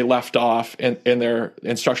know that they left off in their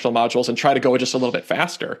instructional modules and try to go just a little bit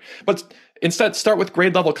faster. But instead, start with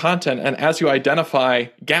grade level content. And as you identify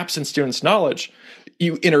gaps in students' knowledge,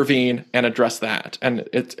 you intervene and address that. And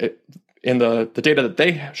in the data that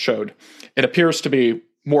they showed, it appears to be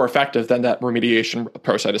more effective than that remediation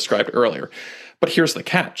approach I described earlier. But here's the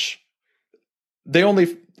catch. They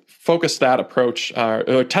only focused that approach,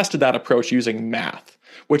 or tested that approach using math,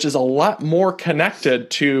 which is a lot more connected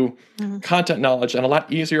to content knowledge and a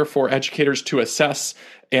lot easier for educators to assess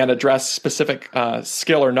and address specific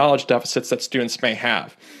skill or knowledge deficits that students may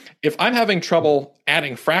have. If I'm having trouble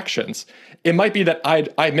adding fractions, it might be that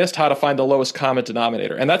I missed how to find the lowest common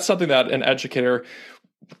denominator. And that's something that an educator,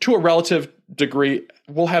 to a relative degree,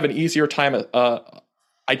 will have an easier time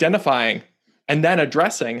identifying and then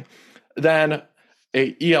addressing than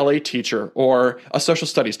a ELA teacher or a social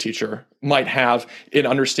studies teacher might have in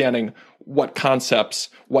understanding what concepts,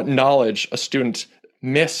 what knowledge a student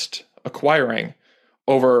missed acquiring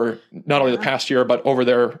over not only the past year, but over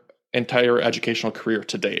their entire educational career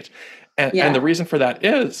to date. And the reason for that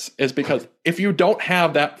is because if you don't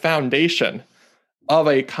have that foundation of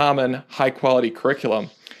a common high-quality curriculum,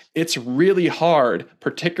 it's really hard,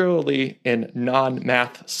 particularly in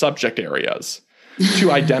non-math subject areas,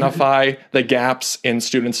 to identify the gaps in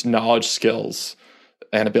students' knowledge, skills,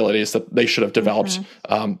 and abilities that they should have developed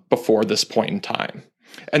before this point in time.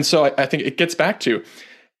 And so I think it gets back to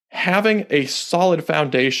having a solid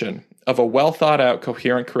foundation of a well-thought-out,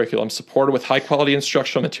 coherent curriculum supported with high-quality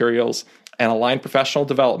instructional materials and aligned professional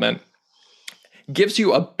development gives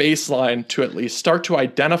you a baseline to at least start to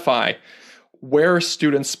identify where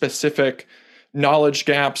student-specific knowledge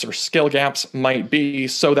gaps or skill gaps might be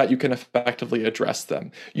so that you can effectively address them.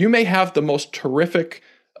 You may have the most terrific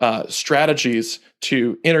strategies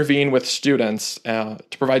to intervene with students,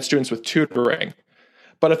 to provide students with tutoring.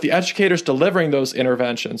 But if the educators delivering those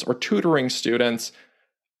interventions or tutoring students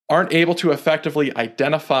aren't able to effectively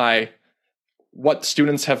identify what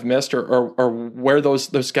students have missed or where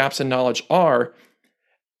those gaps in knowledge are,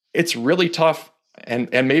 it's really tough and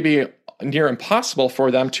maybe near impossible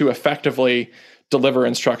for them to effectively deliver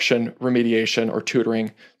instruction, remediation, or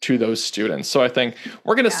tutoring to those students. So I think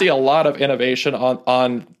we're going to see a lot of innovation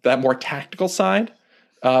on that more tactical side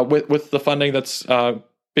with the funding that's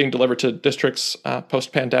being delivered to districts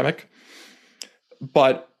post-pandemic.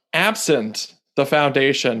 But absent the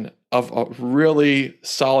foundation of a really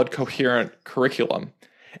solid, coherent curriculum,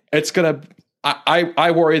 it's going to,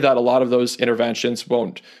 I worry that a lot of those interventions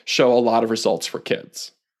won't show a lot of results for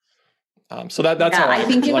kids. So that's how I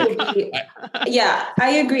think it would be.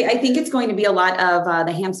 I agree. I think it's going to be a lot of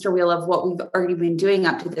the hamster wheel of what we've already been doing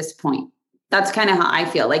up to this point. That's kind of how I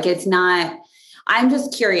feel. Like it's not. I'm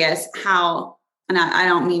just curious how, and I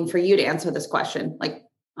don't mean for you to answer this question. Like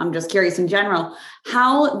I'm just curious in general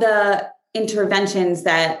how the interventions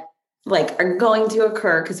that like are going to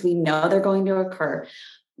occur, because we know they're going to occur,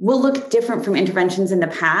 will look different from interventions in the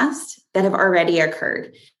past that have already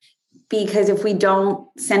occurred. Because if we don't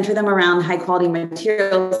center them around high quality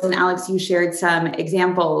materials, and Alex, you shared some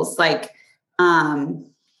examples like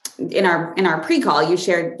in our pre-call, you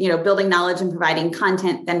shared, building knowledge and providing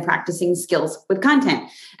content, then practicing skills with content.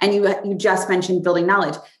 And you just mentioned building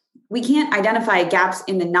knowledge. We can't identify gaps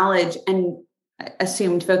in the knowledge and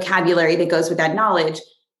assumed vocabulary that goes with that knowledge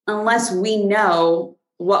unless we know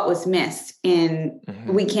what was missed.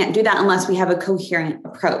 We can't do that unless we have a coherent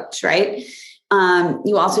approach, right?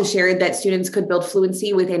 You also shared that students could build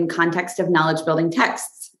fluency within context of knowledge building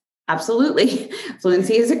texts. Absolutely.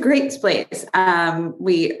 Fluency is a great place.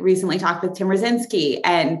 We recently talked with Tim Rosinski,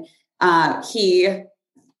 and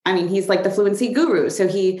he's like the fluency guru. So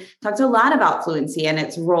he talked a lot about fluency and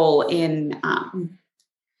its role in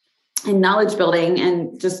and knowledge building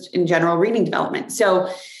and just in general reading development.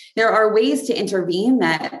 So there are ways to intervene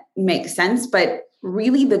that make sense, but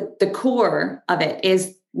really the core of it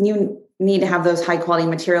is you need to have those high quality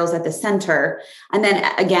materials at the center. And then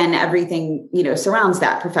again, everything, surrounds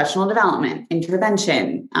that: professional development,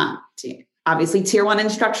 intervention, obviously tier 1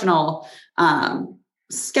 instructional,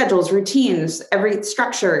 schedules, routines,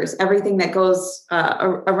 structures, everything that goes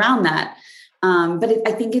around that. But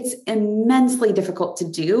I think it's immensely difficult to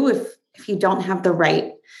do if you don't have the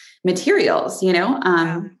right materials,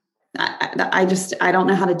 I don't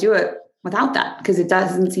know how to do it without that, because it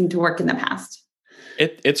doesn't seem to work in the past.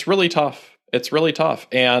 It's really tough. It's really tough.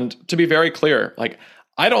 And to be very clear,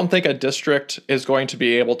 I don't think a district is going to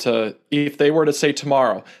be able to, if they were to say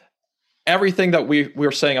tomorrow, everything that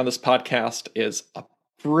we're saying on this podcast is a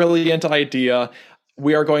brilliant idea.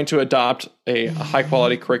 We are going to adopt a high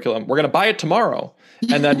quality curriculum. We're going to buy it tomorrow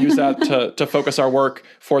and then use that to focus our work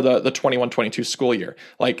for the 21-22 school year.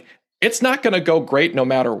 It's not going to go great no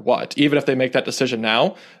matter what, even if they make that decision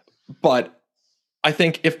now. But I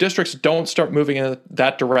think if districts don't start moving in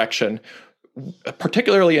that direction,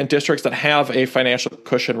 particularly in districts that have a financial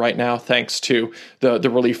cushion right now, thanks to the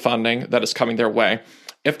relief funding that is coming their way,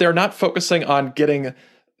 if they're not focusing on getting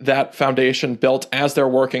that foundation built as they're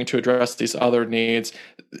working to address these other needs,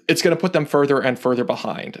 it's going to put them further and further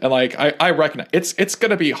behind. And I recognize it's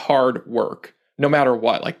going to be hard work no matter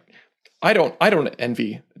what. I don't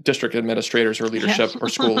envy district administrators or leadership or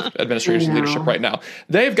school administrators and leadership right now.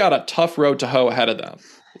 They've got a tough road to hoe ahead of them.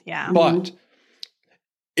 Yeah. But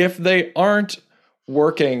if they aren't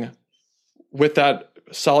working with that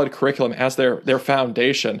solid curriculum as their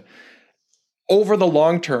foundation, over the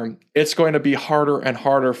long term, it's going to be harder and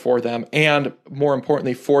harder for them, and more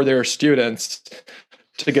importantly, for their students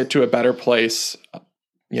to get to a better place,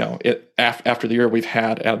 after the year we've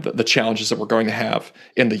had and the challenges that we're going to have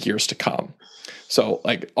in the years to come. So,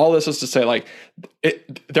 all this is to say,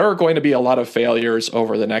 there are going to be a lot of failures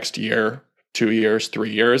over the next year, 2 years, 3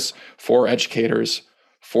 years for educators,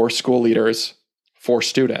 for school leaders, for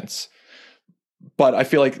students. But I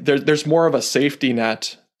feel like there's more of a safety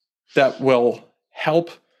net that will help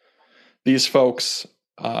these folks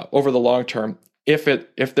over the long term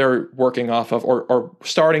if they're working off of or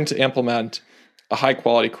starting to implement a high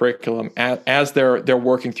quality curriculum as they're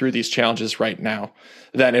working through these challenges right now,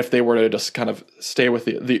 than if they were to just kind of stay with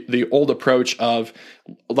the old approach of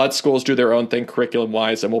let schools do their own thing curriculum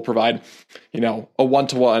wise, and we'll provide a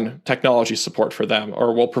one-to-one technology support for them,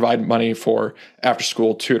 or we'll provide money for after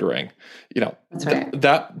school tutoring. That's right.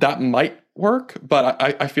 That might work, but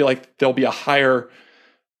I feel like there'll be a higher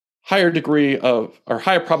degree of, or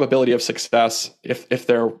higher probability of success if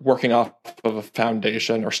they're working off of a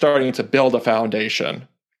foundation or starting to build a foundation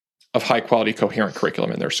of high quality coherent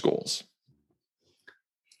curriculum in their schools.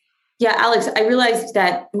 Yeah, Alex, I realized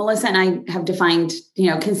that Melissa and I have defined,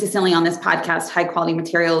 consistently on this podcast, high quality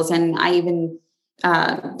materials, and I even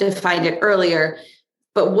defined it earlier.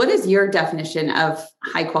 But what is your definition of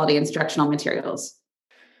high quality instructional materials?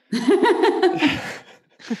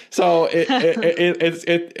 So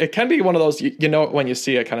it can be one of those, when you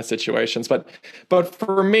see it kind of situations, but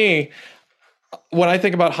for me, when I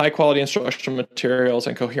think about high quality instructional materials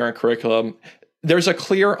and coherent curriculum, there's a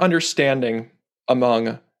clear understanding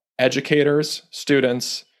among educators,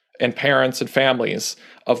 students, and parents and families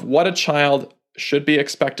of what a child should be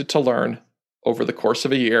expected to learn over the course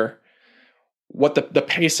of a year, what the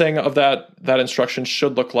pacing of that instruction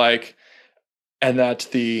should look like, and that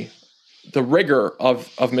the rigor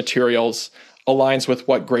of materials aligns with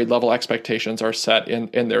what grade level expectations are set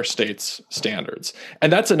in their state's standards.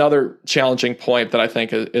 And that's another challenging point that I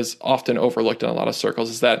think is often overlooked in a lot of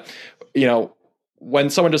circles, is that,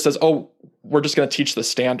 when someone just says, oh, we're just going to teach the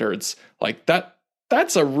standards,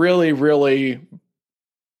 that's a really, really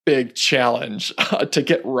big challenge to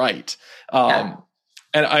get right. And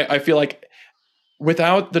I feel like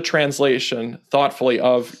without the translation thoughtfully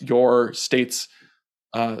of your state's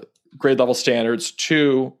grade level standards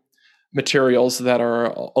to materials that are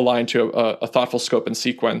aligned to a thoughtful scope and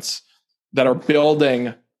sequence, that are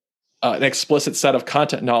building an explicit set of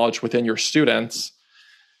content knowledge within your students,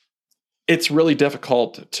 it's really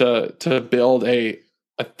difficult to build a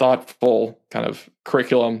thoughtful kind of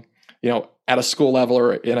curriculum, at a school level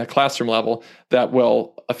or in a classroom level that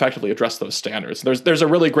will effectively address those standards. There's a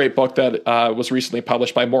really great book that was recently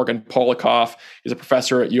published by Morgan Polikoff. He's a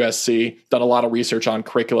professor at USC, done a lot of research on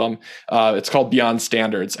curriculum. It's called Beyond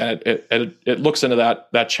Standards, and it looks into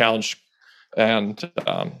that challenge. And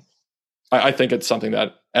I think it's something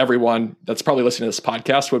that everyone that's probably listening to this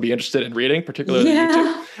podcast would be interested in reading, particularly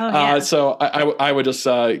YouTube. Oh, yeah. So I would just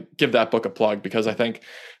give that book a plug, because I think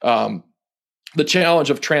the challenge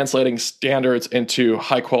of translating standards into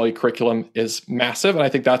high quality curriculum is massive. And I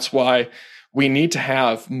think that's why we need to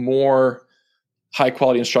have more high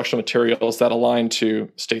quality instructional materials that align to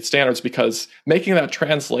state standards, because making that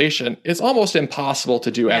translation is almost impossible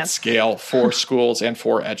to do at scale for schools and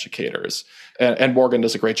for educators. And Morgan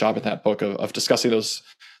does a great job in that book of discussing those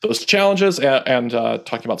challenges and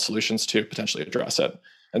talking about solutions to potentially address it.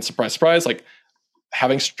 And surprise, surprise, like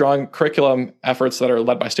having strong curriculum efforts that are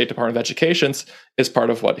led by State Department of Education is part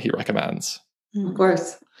of what he recommends. Of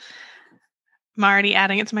course. I'm already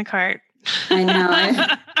adding it to my cart. I know.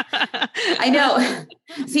 I know.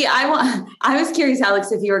 See, I was curious,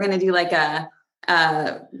 Alex, if you were going to do like like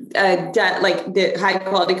the high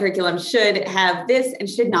quality curriculum should have this and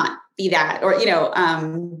should not be that, or,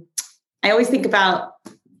 I always think about,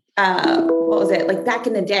 what was it? Like back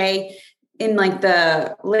in the day, in like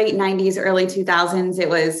the late 90s, early 2000s, it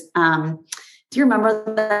was, do you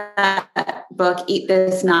remember that book, Eat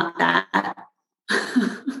This, Not That?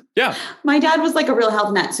 Yeah. My dad was like a real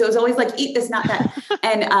health nut. So it was always like, eat this, not that.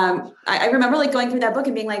 And I remember like going through that book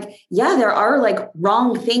and being like, yeah, there are like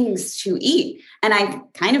wrong things to eat. And I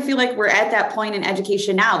kind of feel like we're at that point in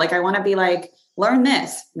education now. Like I want to be like, learn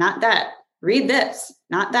this, not that, read this,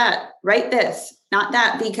 not that, write this, not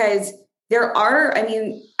that, because there are,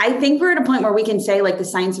 I think we're at a point where we can say like the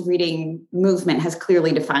science of reading movement has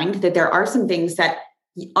clearly defined that there are some things that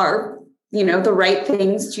are, the right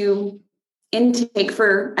things to intake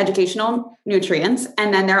for educational nutrients.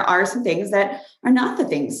 And then there are some things that are not the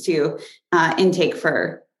things to intake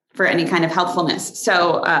for any kind of healthfulness.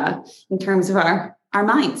 So in terms of our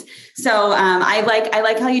minds. So I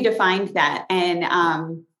like how you defined that. And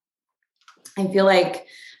I feel like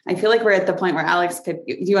we're at the point where Alex do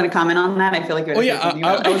you want to comment on that? I feel like I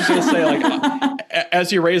was going to say, like,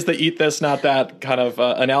 as you raise the eat this, not that kind of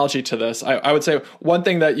analogy to this, I would say one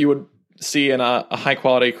thing that you would see in a high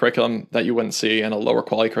quality curriculum that you wouldn't see in a lower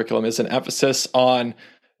quality curriculum is an emphasis on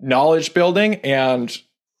knowledge building and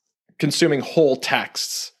consuming whole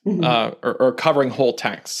texts, or covering whole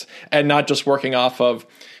texts, and not just working off of,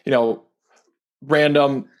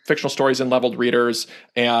 random fictional stories and leveled readers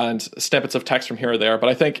and snippets of text from here or there. But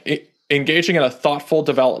I think engaging in a thoughtful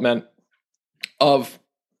development of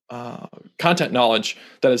content knowledge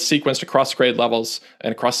that is sequenced across grade levels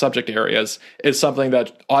and across subject areas is something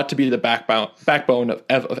that ought to be the backbone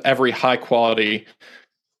of every high quality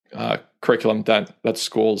curriculum that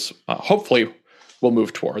schools hopefully will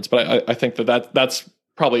move towards. But I think that's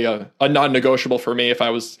probably a non-negotiable for me if I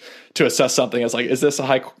was to assess something as like, is this a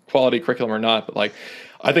high quality curriculum or not? But like,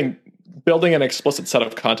 I think building an explicit set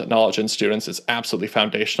of content knowledge in students is absolutely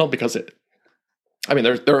foundational, because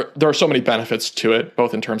there are so many benefits to it,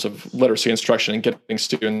 both in terms of literacy instruction and getting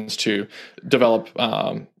students to develop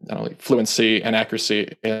not only fluency and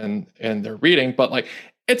accuracy in their reading, but like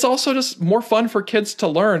it's also just more fun for kids to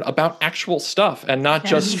learn about actual stuff and not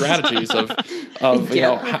just strategies of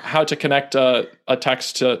how to connect a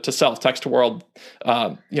text to self, text to world.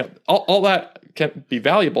 All that can be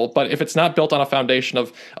valuable, but if it's not built on a foundation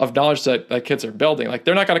of knowledge that kids are building, like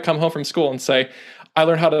they're not going to come home from school and say, I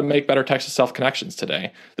learned how to make better text to self connections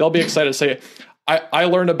today. They'll be excited to say, I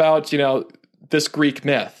learned about, this Greek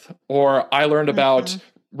myth, or I learned about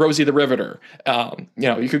Rosie the Riveter.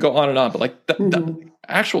 You could go on and on, but like the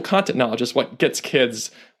actual content knowledge is what gets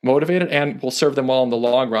kids motivated and will serve them well in the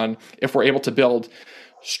long run if we're able to build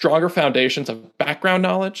stronger foundations of background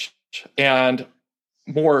knowledge and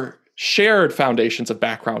more shared foundations of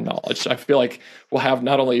background knowledge. I feel like we'll have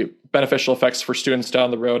not only beneficial effects for students down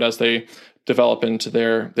the road as they develop into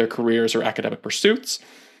their careers or academic pursuits,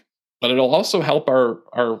 but it'll also help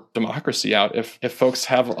our democracy out if folks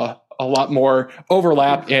have a lot more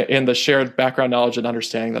overlap in the shared background knowledge and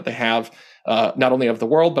understanding that they have, not only of the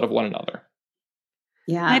world, but of one another.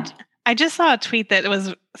 Yeah. I just saw a tweet that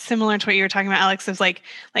was similar to what you were talking about, Alex. Is like,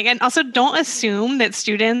 and also don't assume that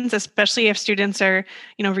students, especially if students are,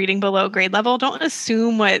 reading below grade level, don't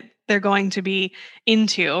assume what they're going to be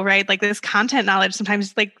into, right? Like this content knowledge,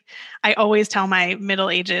 sometimes like I always tell my Middle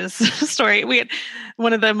Ages story. We had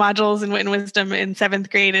one of the modules in Wit and Wisdom in 7th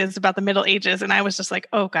grade is about the Middle Ages. And I was just like,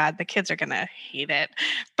 oh God, the kids are going to hate it,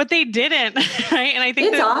 but they didn't. Right. And I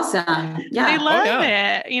think it's awesome. Yeah. They love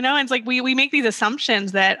it. And it's like, we make these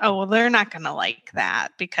assumptions that, they're not going to like that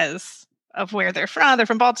because of where they're from. They're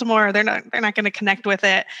from Baltimore. They're not going to connect with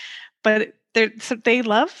it, but they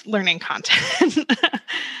love learning content.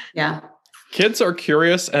 Yeah. Kids are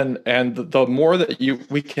curious, and the more that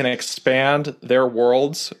we can expand their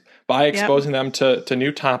worlds by exposing them to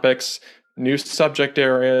new topics, new subject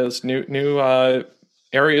areas, new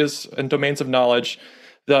areas and domains of knowledge.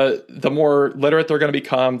 The more literate they're going to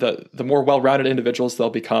become, the more well-rounded individuals they'll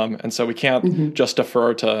become. And so we can't just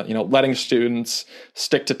defer to, letting students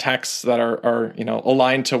stick to texts that are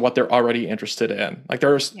aligned to what they're already interested in. Like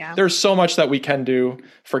there's so much that we can do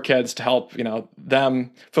for kids to help,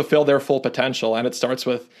 them fulfill their full potential. And it starts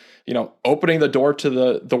with, opening the door to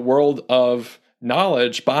the world of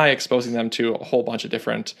knowledge by exposing them to a whole bunch of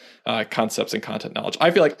different concepts and content knowledge. I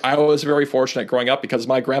feel like I was very fortunate growing up because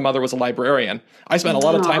my grandmother was a librarian. I spent a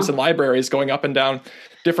lot of times in libraries going up and down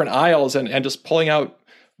different aisles and just pulling out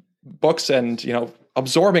books and,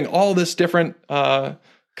 absorbing all this different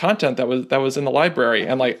content that was in the library.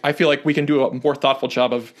 And I feel like we can do a more thoughtful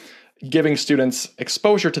job of giving students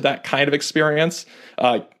exposure to that kind of experience.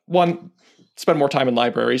 One, spend more time in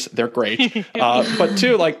libraries. They're great. But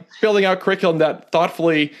two, building out curriculum that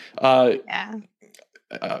thoughtfully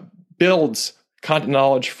builds content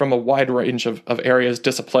knowledge from a wide range of areas,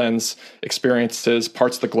 disciplines, experiences,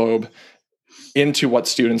 parts of the globe into what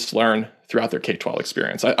students learn throughout their K-12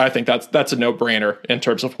 experience. I think that's a no-brainer in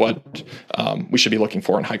terms of what we should be looking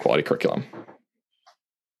for in high-quality curriculum.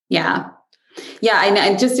 Yeah. Yeah,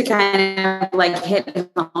 and just to kind of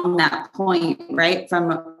hit on that point, right,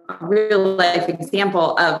 from a real life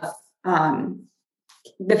example of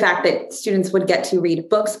the fact that students would get to read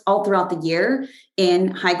books all throughout the year in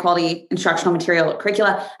high quality instructional material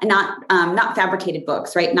curricula, and not fabricated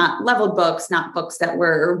books, right? Not leveled books, not books that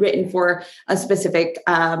were written for a specific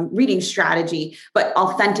reading strategy, but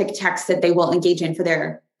authentic texts that they will engage in for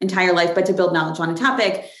their entire life, but to build knowledge on a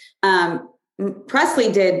topic.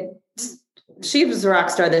 Presley did. She was a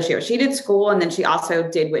rock star this year. She did school, and then she also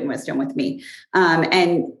did Wit and Wisdom with me.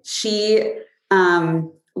 And she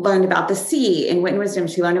learned about the sea in Wit and Wisdom.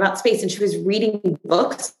 She learned about space, and she was reading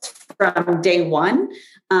books from day one.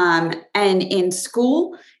 And in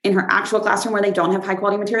school, in her actual classroom where they don't have high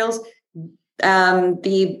quality materials,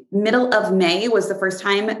 the middle of May was the first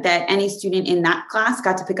time that any student in that class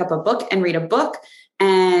got to pick up a book and read a book.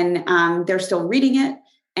 And they're still reading it,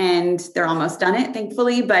 and they're almost done it,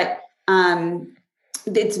 thankfully. But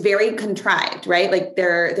it's very contrived, right?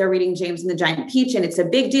 They're reading James and the Giant Peach, and it's a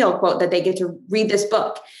big deal, quote, that they get to read this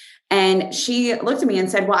book. And she looked at me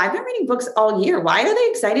and said, well, I've been reading books all year. Why are they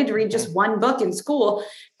excited to read just one book in school?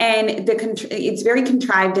 And it's very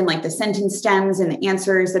contrived in the sentence stems and the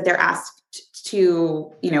answers that they're asked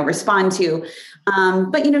to, respond to.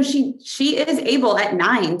 But she is able at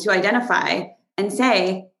 9 to identify and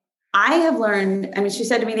say, I have learned, she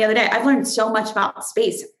said to me the other day, I've learned so much about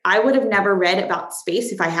space. I would have never read about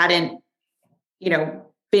space if I hadn't,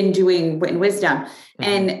 been doing Wit and Wisdom. Mm-hmm.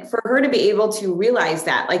 And for her to be able to realize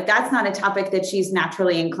that, that's not a topic that she's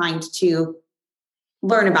naturally inclined to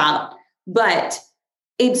learn about, but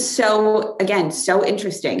it's so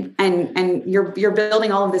interesting. And you're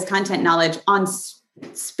building all of this content knowledge on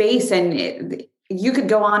space, and you could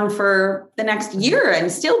go on for the next year and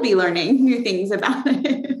still be learning new things about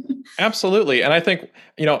it. Absolutely. And I think,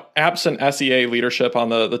 absent SEA leadership on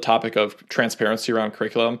the topic of transparency around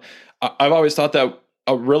curriculum, I've always thought that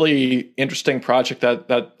a really interesting project that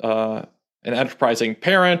an enterprising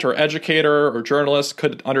parent or educator or journalist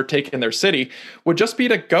could undertake in their city would just be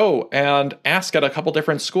to go and ask at a couple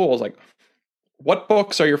different schools, what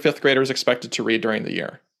books are your fifth graders expected to read during the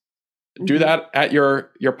year? Mm-hmm. Do that at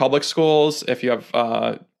your public schools. If you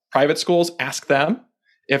have private schools, ask them.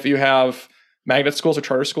 If you have magnet schools or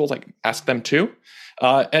charter schools, ask them too.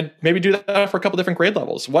 And maybe do that for a couple different grade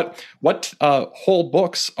levels. What whole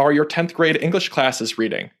books are your 10th grade English classes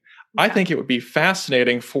reading? Yeah. I think it would be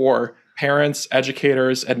fascinating for parents,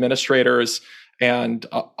 educators, administrators, and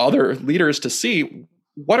other leaders to see,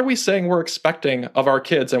 what are we saying we're expecting of our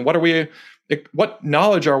kids, and what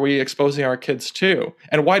knowledge are we exposing our kids to?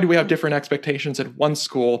 And why do we have different expectations at one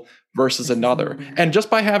school versus another? And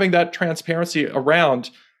just by having that transparency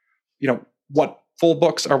around, what full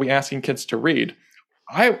books are we asking kids to read?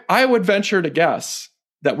 I would venture to guess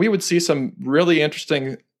that we would see some really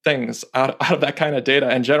interesting things out of that kind of data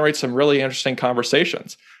and generate some really interesting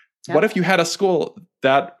conversations. Yeah. What if you had a school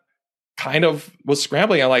that kind of was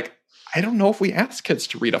scrambling and I don't know if we ask kids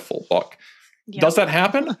to read a full book. Yeah. Does that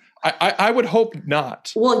happen? I would hope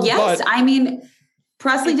not. Well, yes.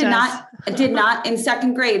 Presley did not in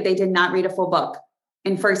second grade, they did not read a full book.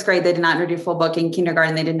 In first grade, they did not read a full book. In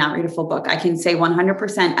kindergarten, they did not read a full book. I can say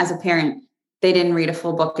 100% as a parent, they didn't read a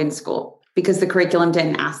full book in school because the curriculum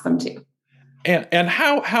didn't ask them to. And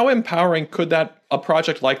how empowering could a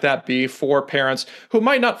project like that be for parents who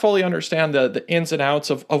might not fully understand the ins and outs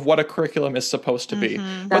of what a curriculum is supposed to be?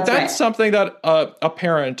 But that's something that a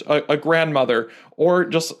parent, a grandmother, or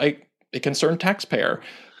just a concerned taxpayer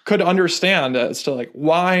could understand as to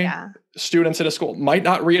why students in a school might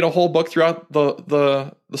not read a whole book throughout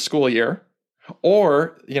the school year.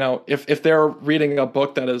 Or, if they're reading a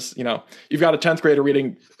book that is, you've got a 10th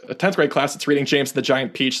grade class that's reading James and the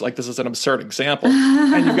Giant Peach, this is an absurd example.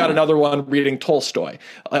 And you've got another one reading Tolstoy.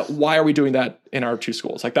 Why are we doing that in our two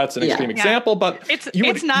schools? It's an extreme example, but you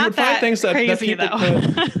would find things that people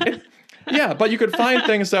could. Yeah, but you could find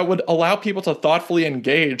things that would allow people to thoughtfully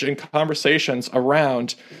engage in conversations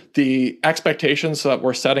around the expectations that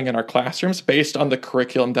we're setting in our classrooms based on the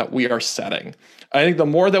curriculum that we are setting. I think the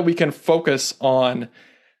more that we can focus on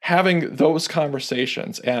having those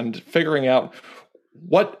conversations and figuring out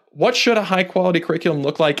what should a high quality curriculum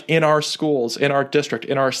look like in our schools, in our district,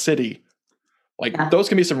 in our city, those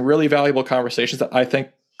can be some really valuable conversations that I think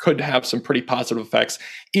could have some pretty positive effects,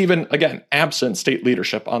 even, again, absent state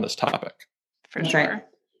leadership on this topic. For sure. Right.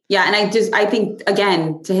 Yeah. And I think,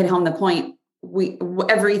 again, to hit home the point,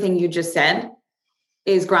 everything you just said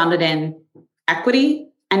is grounded in equity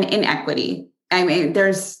and inequity. I mean,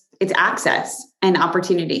 it's access and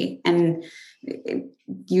opportunity, and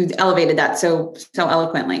you elevated that so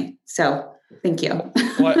eloquently. So thank you.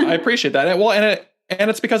 Well, I appreciate that. Well, and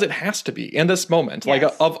it's because it has to be in this moment.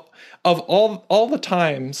 Yes. Of all the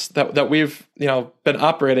times that we've been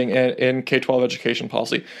operating in K-12 education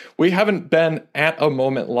policy, we haven't been at a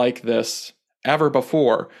moment like this ever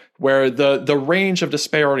before, where the range of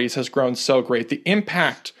disparities has grown so great. The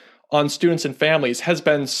impact on students and families has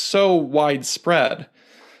been so widespread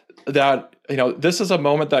that this is a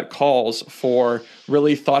moment that calls for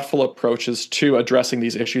really thoughtful approaches to addressing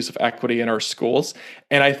these issues of equity in our schools.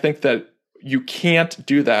 And I think that you can't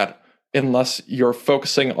do that unless you're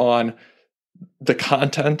focusing on the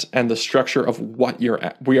content and the structure of what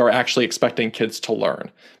we are actually expecting kids to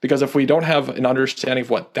learn. Because if we don't have an understanding of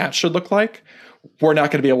what that should look like, we're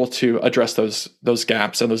not going to be able to address those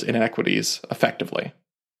gaps and those inequities effectively.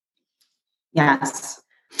 Yes.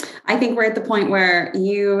 I think we're at the point where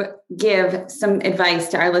you give some advice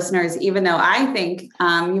to our listeners, even though I think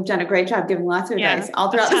you've done a great job giving lots of advice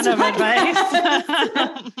all throughout this advice.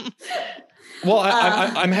 Well,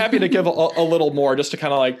 I'm happy to give a little more just to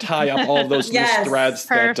kind of tie up all of those loose threads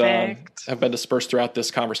that have been dispersed throughout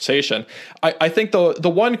this conversation. I think the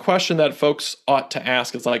one question that folks ought to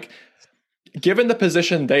ask is given the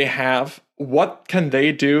position they have, what can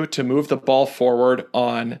they do to move the ball forward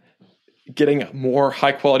on getting more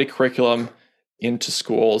high quality curriculum into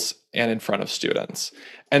schools and in front of students?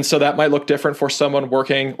 And so that might look different for someone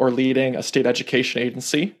working or leading a state education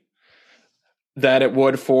agency than it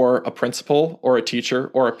would for a principal or a teacher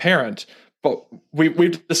or a parent. But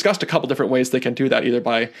we've discussed a couple different ways they can do that, either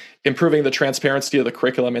by improving the transparency of the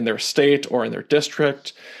curriculum in their state or in their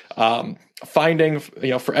district, finding,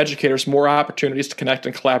 for educators, more opportunities to connect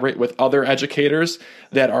and collaborate with other educators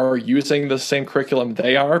that are using the same curriculum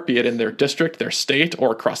they are, be it in their district, their state,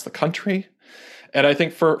 or across the country. And I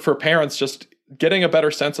think for parents, just getting a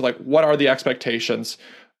better sense of what are the expectations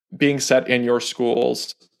being set in your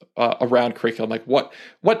schools around curriculum,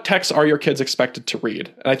 what texts are your kids expected to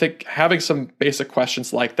read? And I think having some basic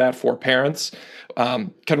questions like that for parents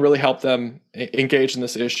can really help them engage in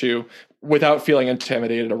this issue without feeling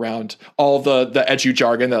intimidated around all the edu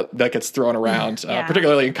jargon that gets thrown around,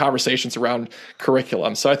 particularly in conversations around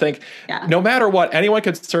curriculum. So I think no matter what, anyone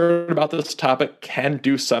concerned about this topic can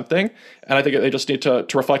do something. And I think they just need to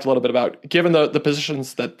reflect a little bit about, given the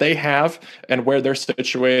positions that they have and where they're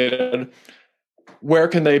situated, where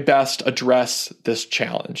can they best address this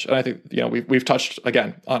challenge? And I think, we've touched,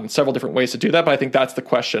 again, on several different ways to do that, but I think that's the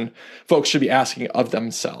question folks should be asking of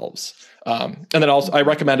themselves. And then also, I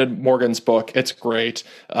recommended Morgan's book. It's great.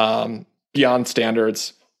 Beyond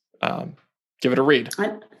Standards. Give it a read.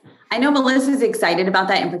 I know Melissa's excited about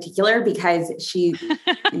that in particular because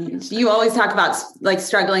you always talk about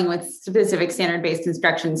struggling with specific standard-based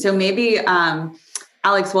instruction. So maybe,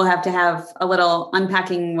 Alex, we'll have to have a little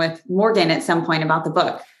unpacking with Morgan at some point about the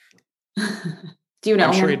book. Do you know?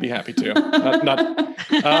 I'm sure he'd be happy to.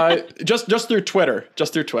 Just through Twitter.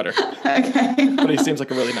 Okay. But he seems like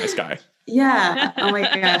a really nice guy. Yeah. Oh my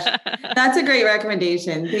gosh. That's a great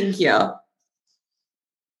recommendation. Thank you.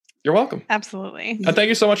 You're welcome. Absolutely. And thank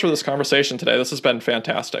you so much for this conversation today. This has been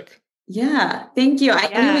fantastic. Yeah. Thank you.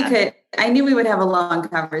 I knew we would have a long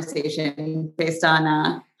conversation based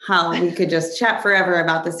on how we could just chat forever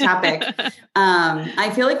about this topic.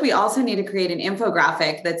 I feel like we also need to create an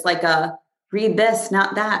infographic that's like a read this,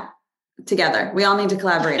 not that together. We all need to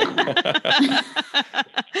collaborate on that.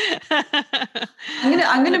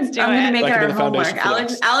 I'm gonna make it our homework.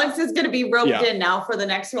 Alex is gonna be roped in now for the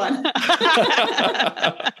next one. What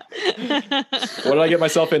did I get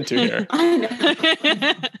myself into here? I know.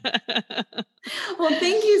 Well,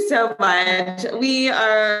 thank you so much. We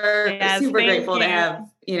are super grateful to have,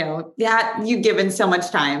 you've given so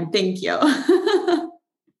much time. Thank you.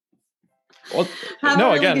 Well,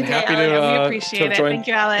 no, again, happy to we appreciate it. Thank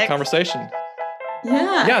you, Alex. The conversation.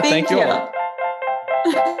 Yeah. Thank you all.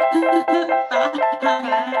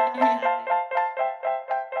 Bye.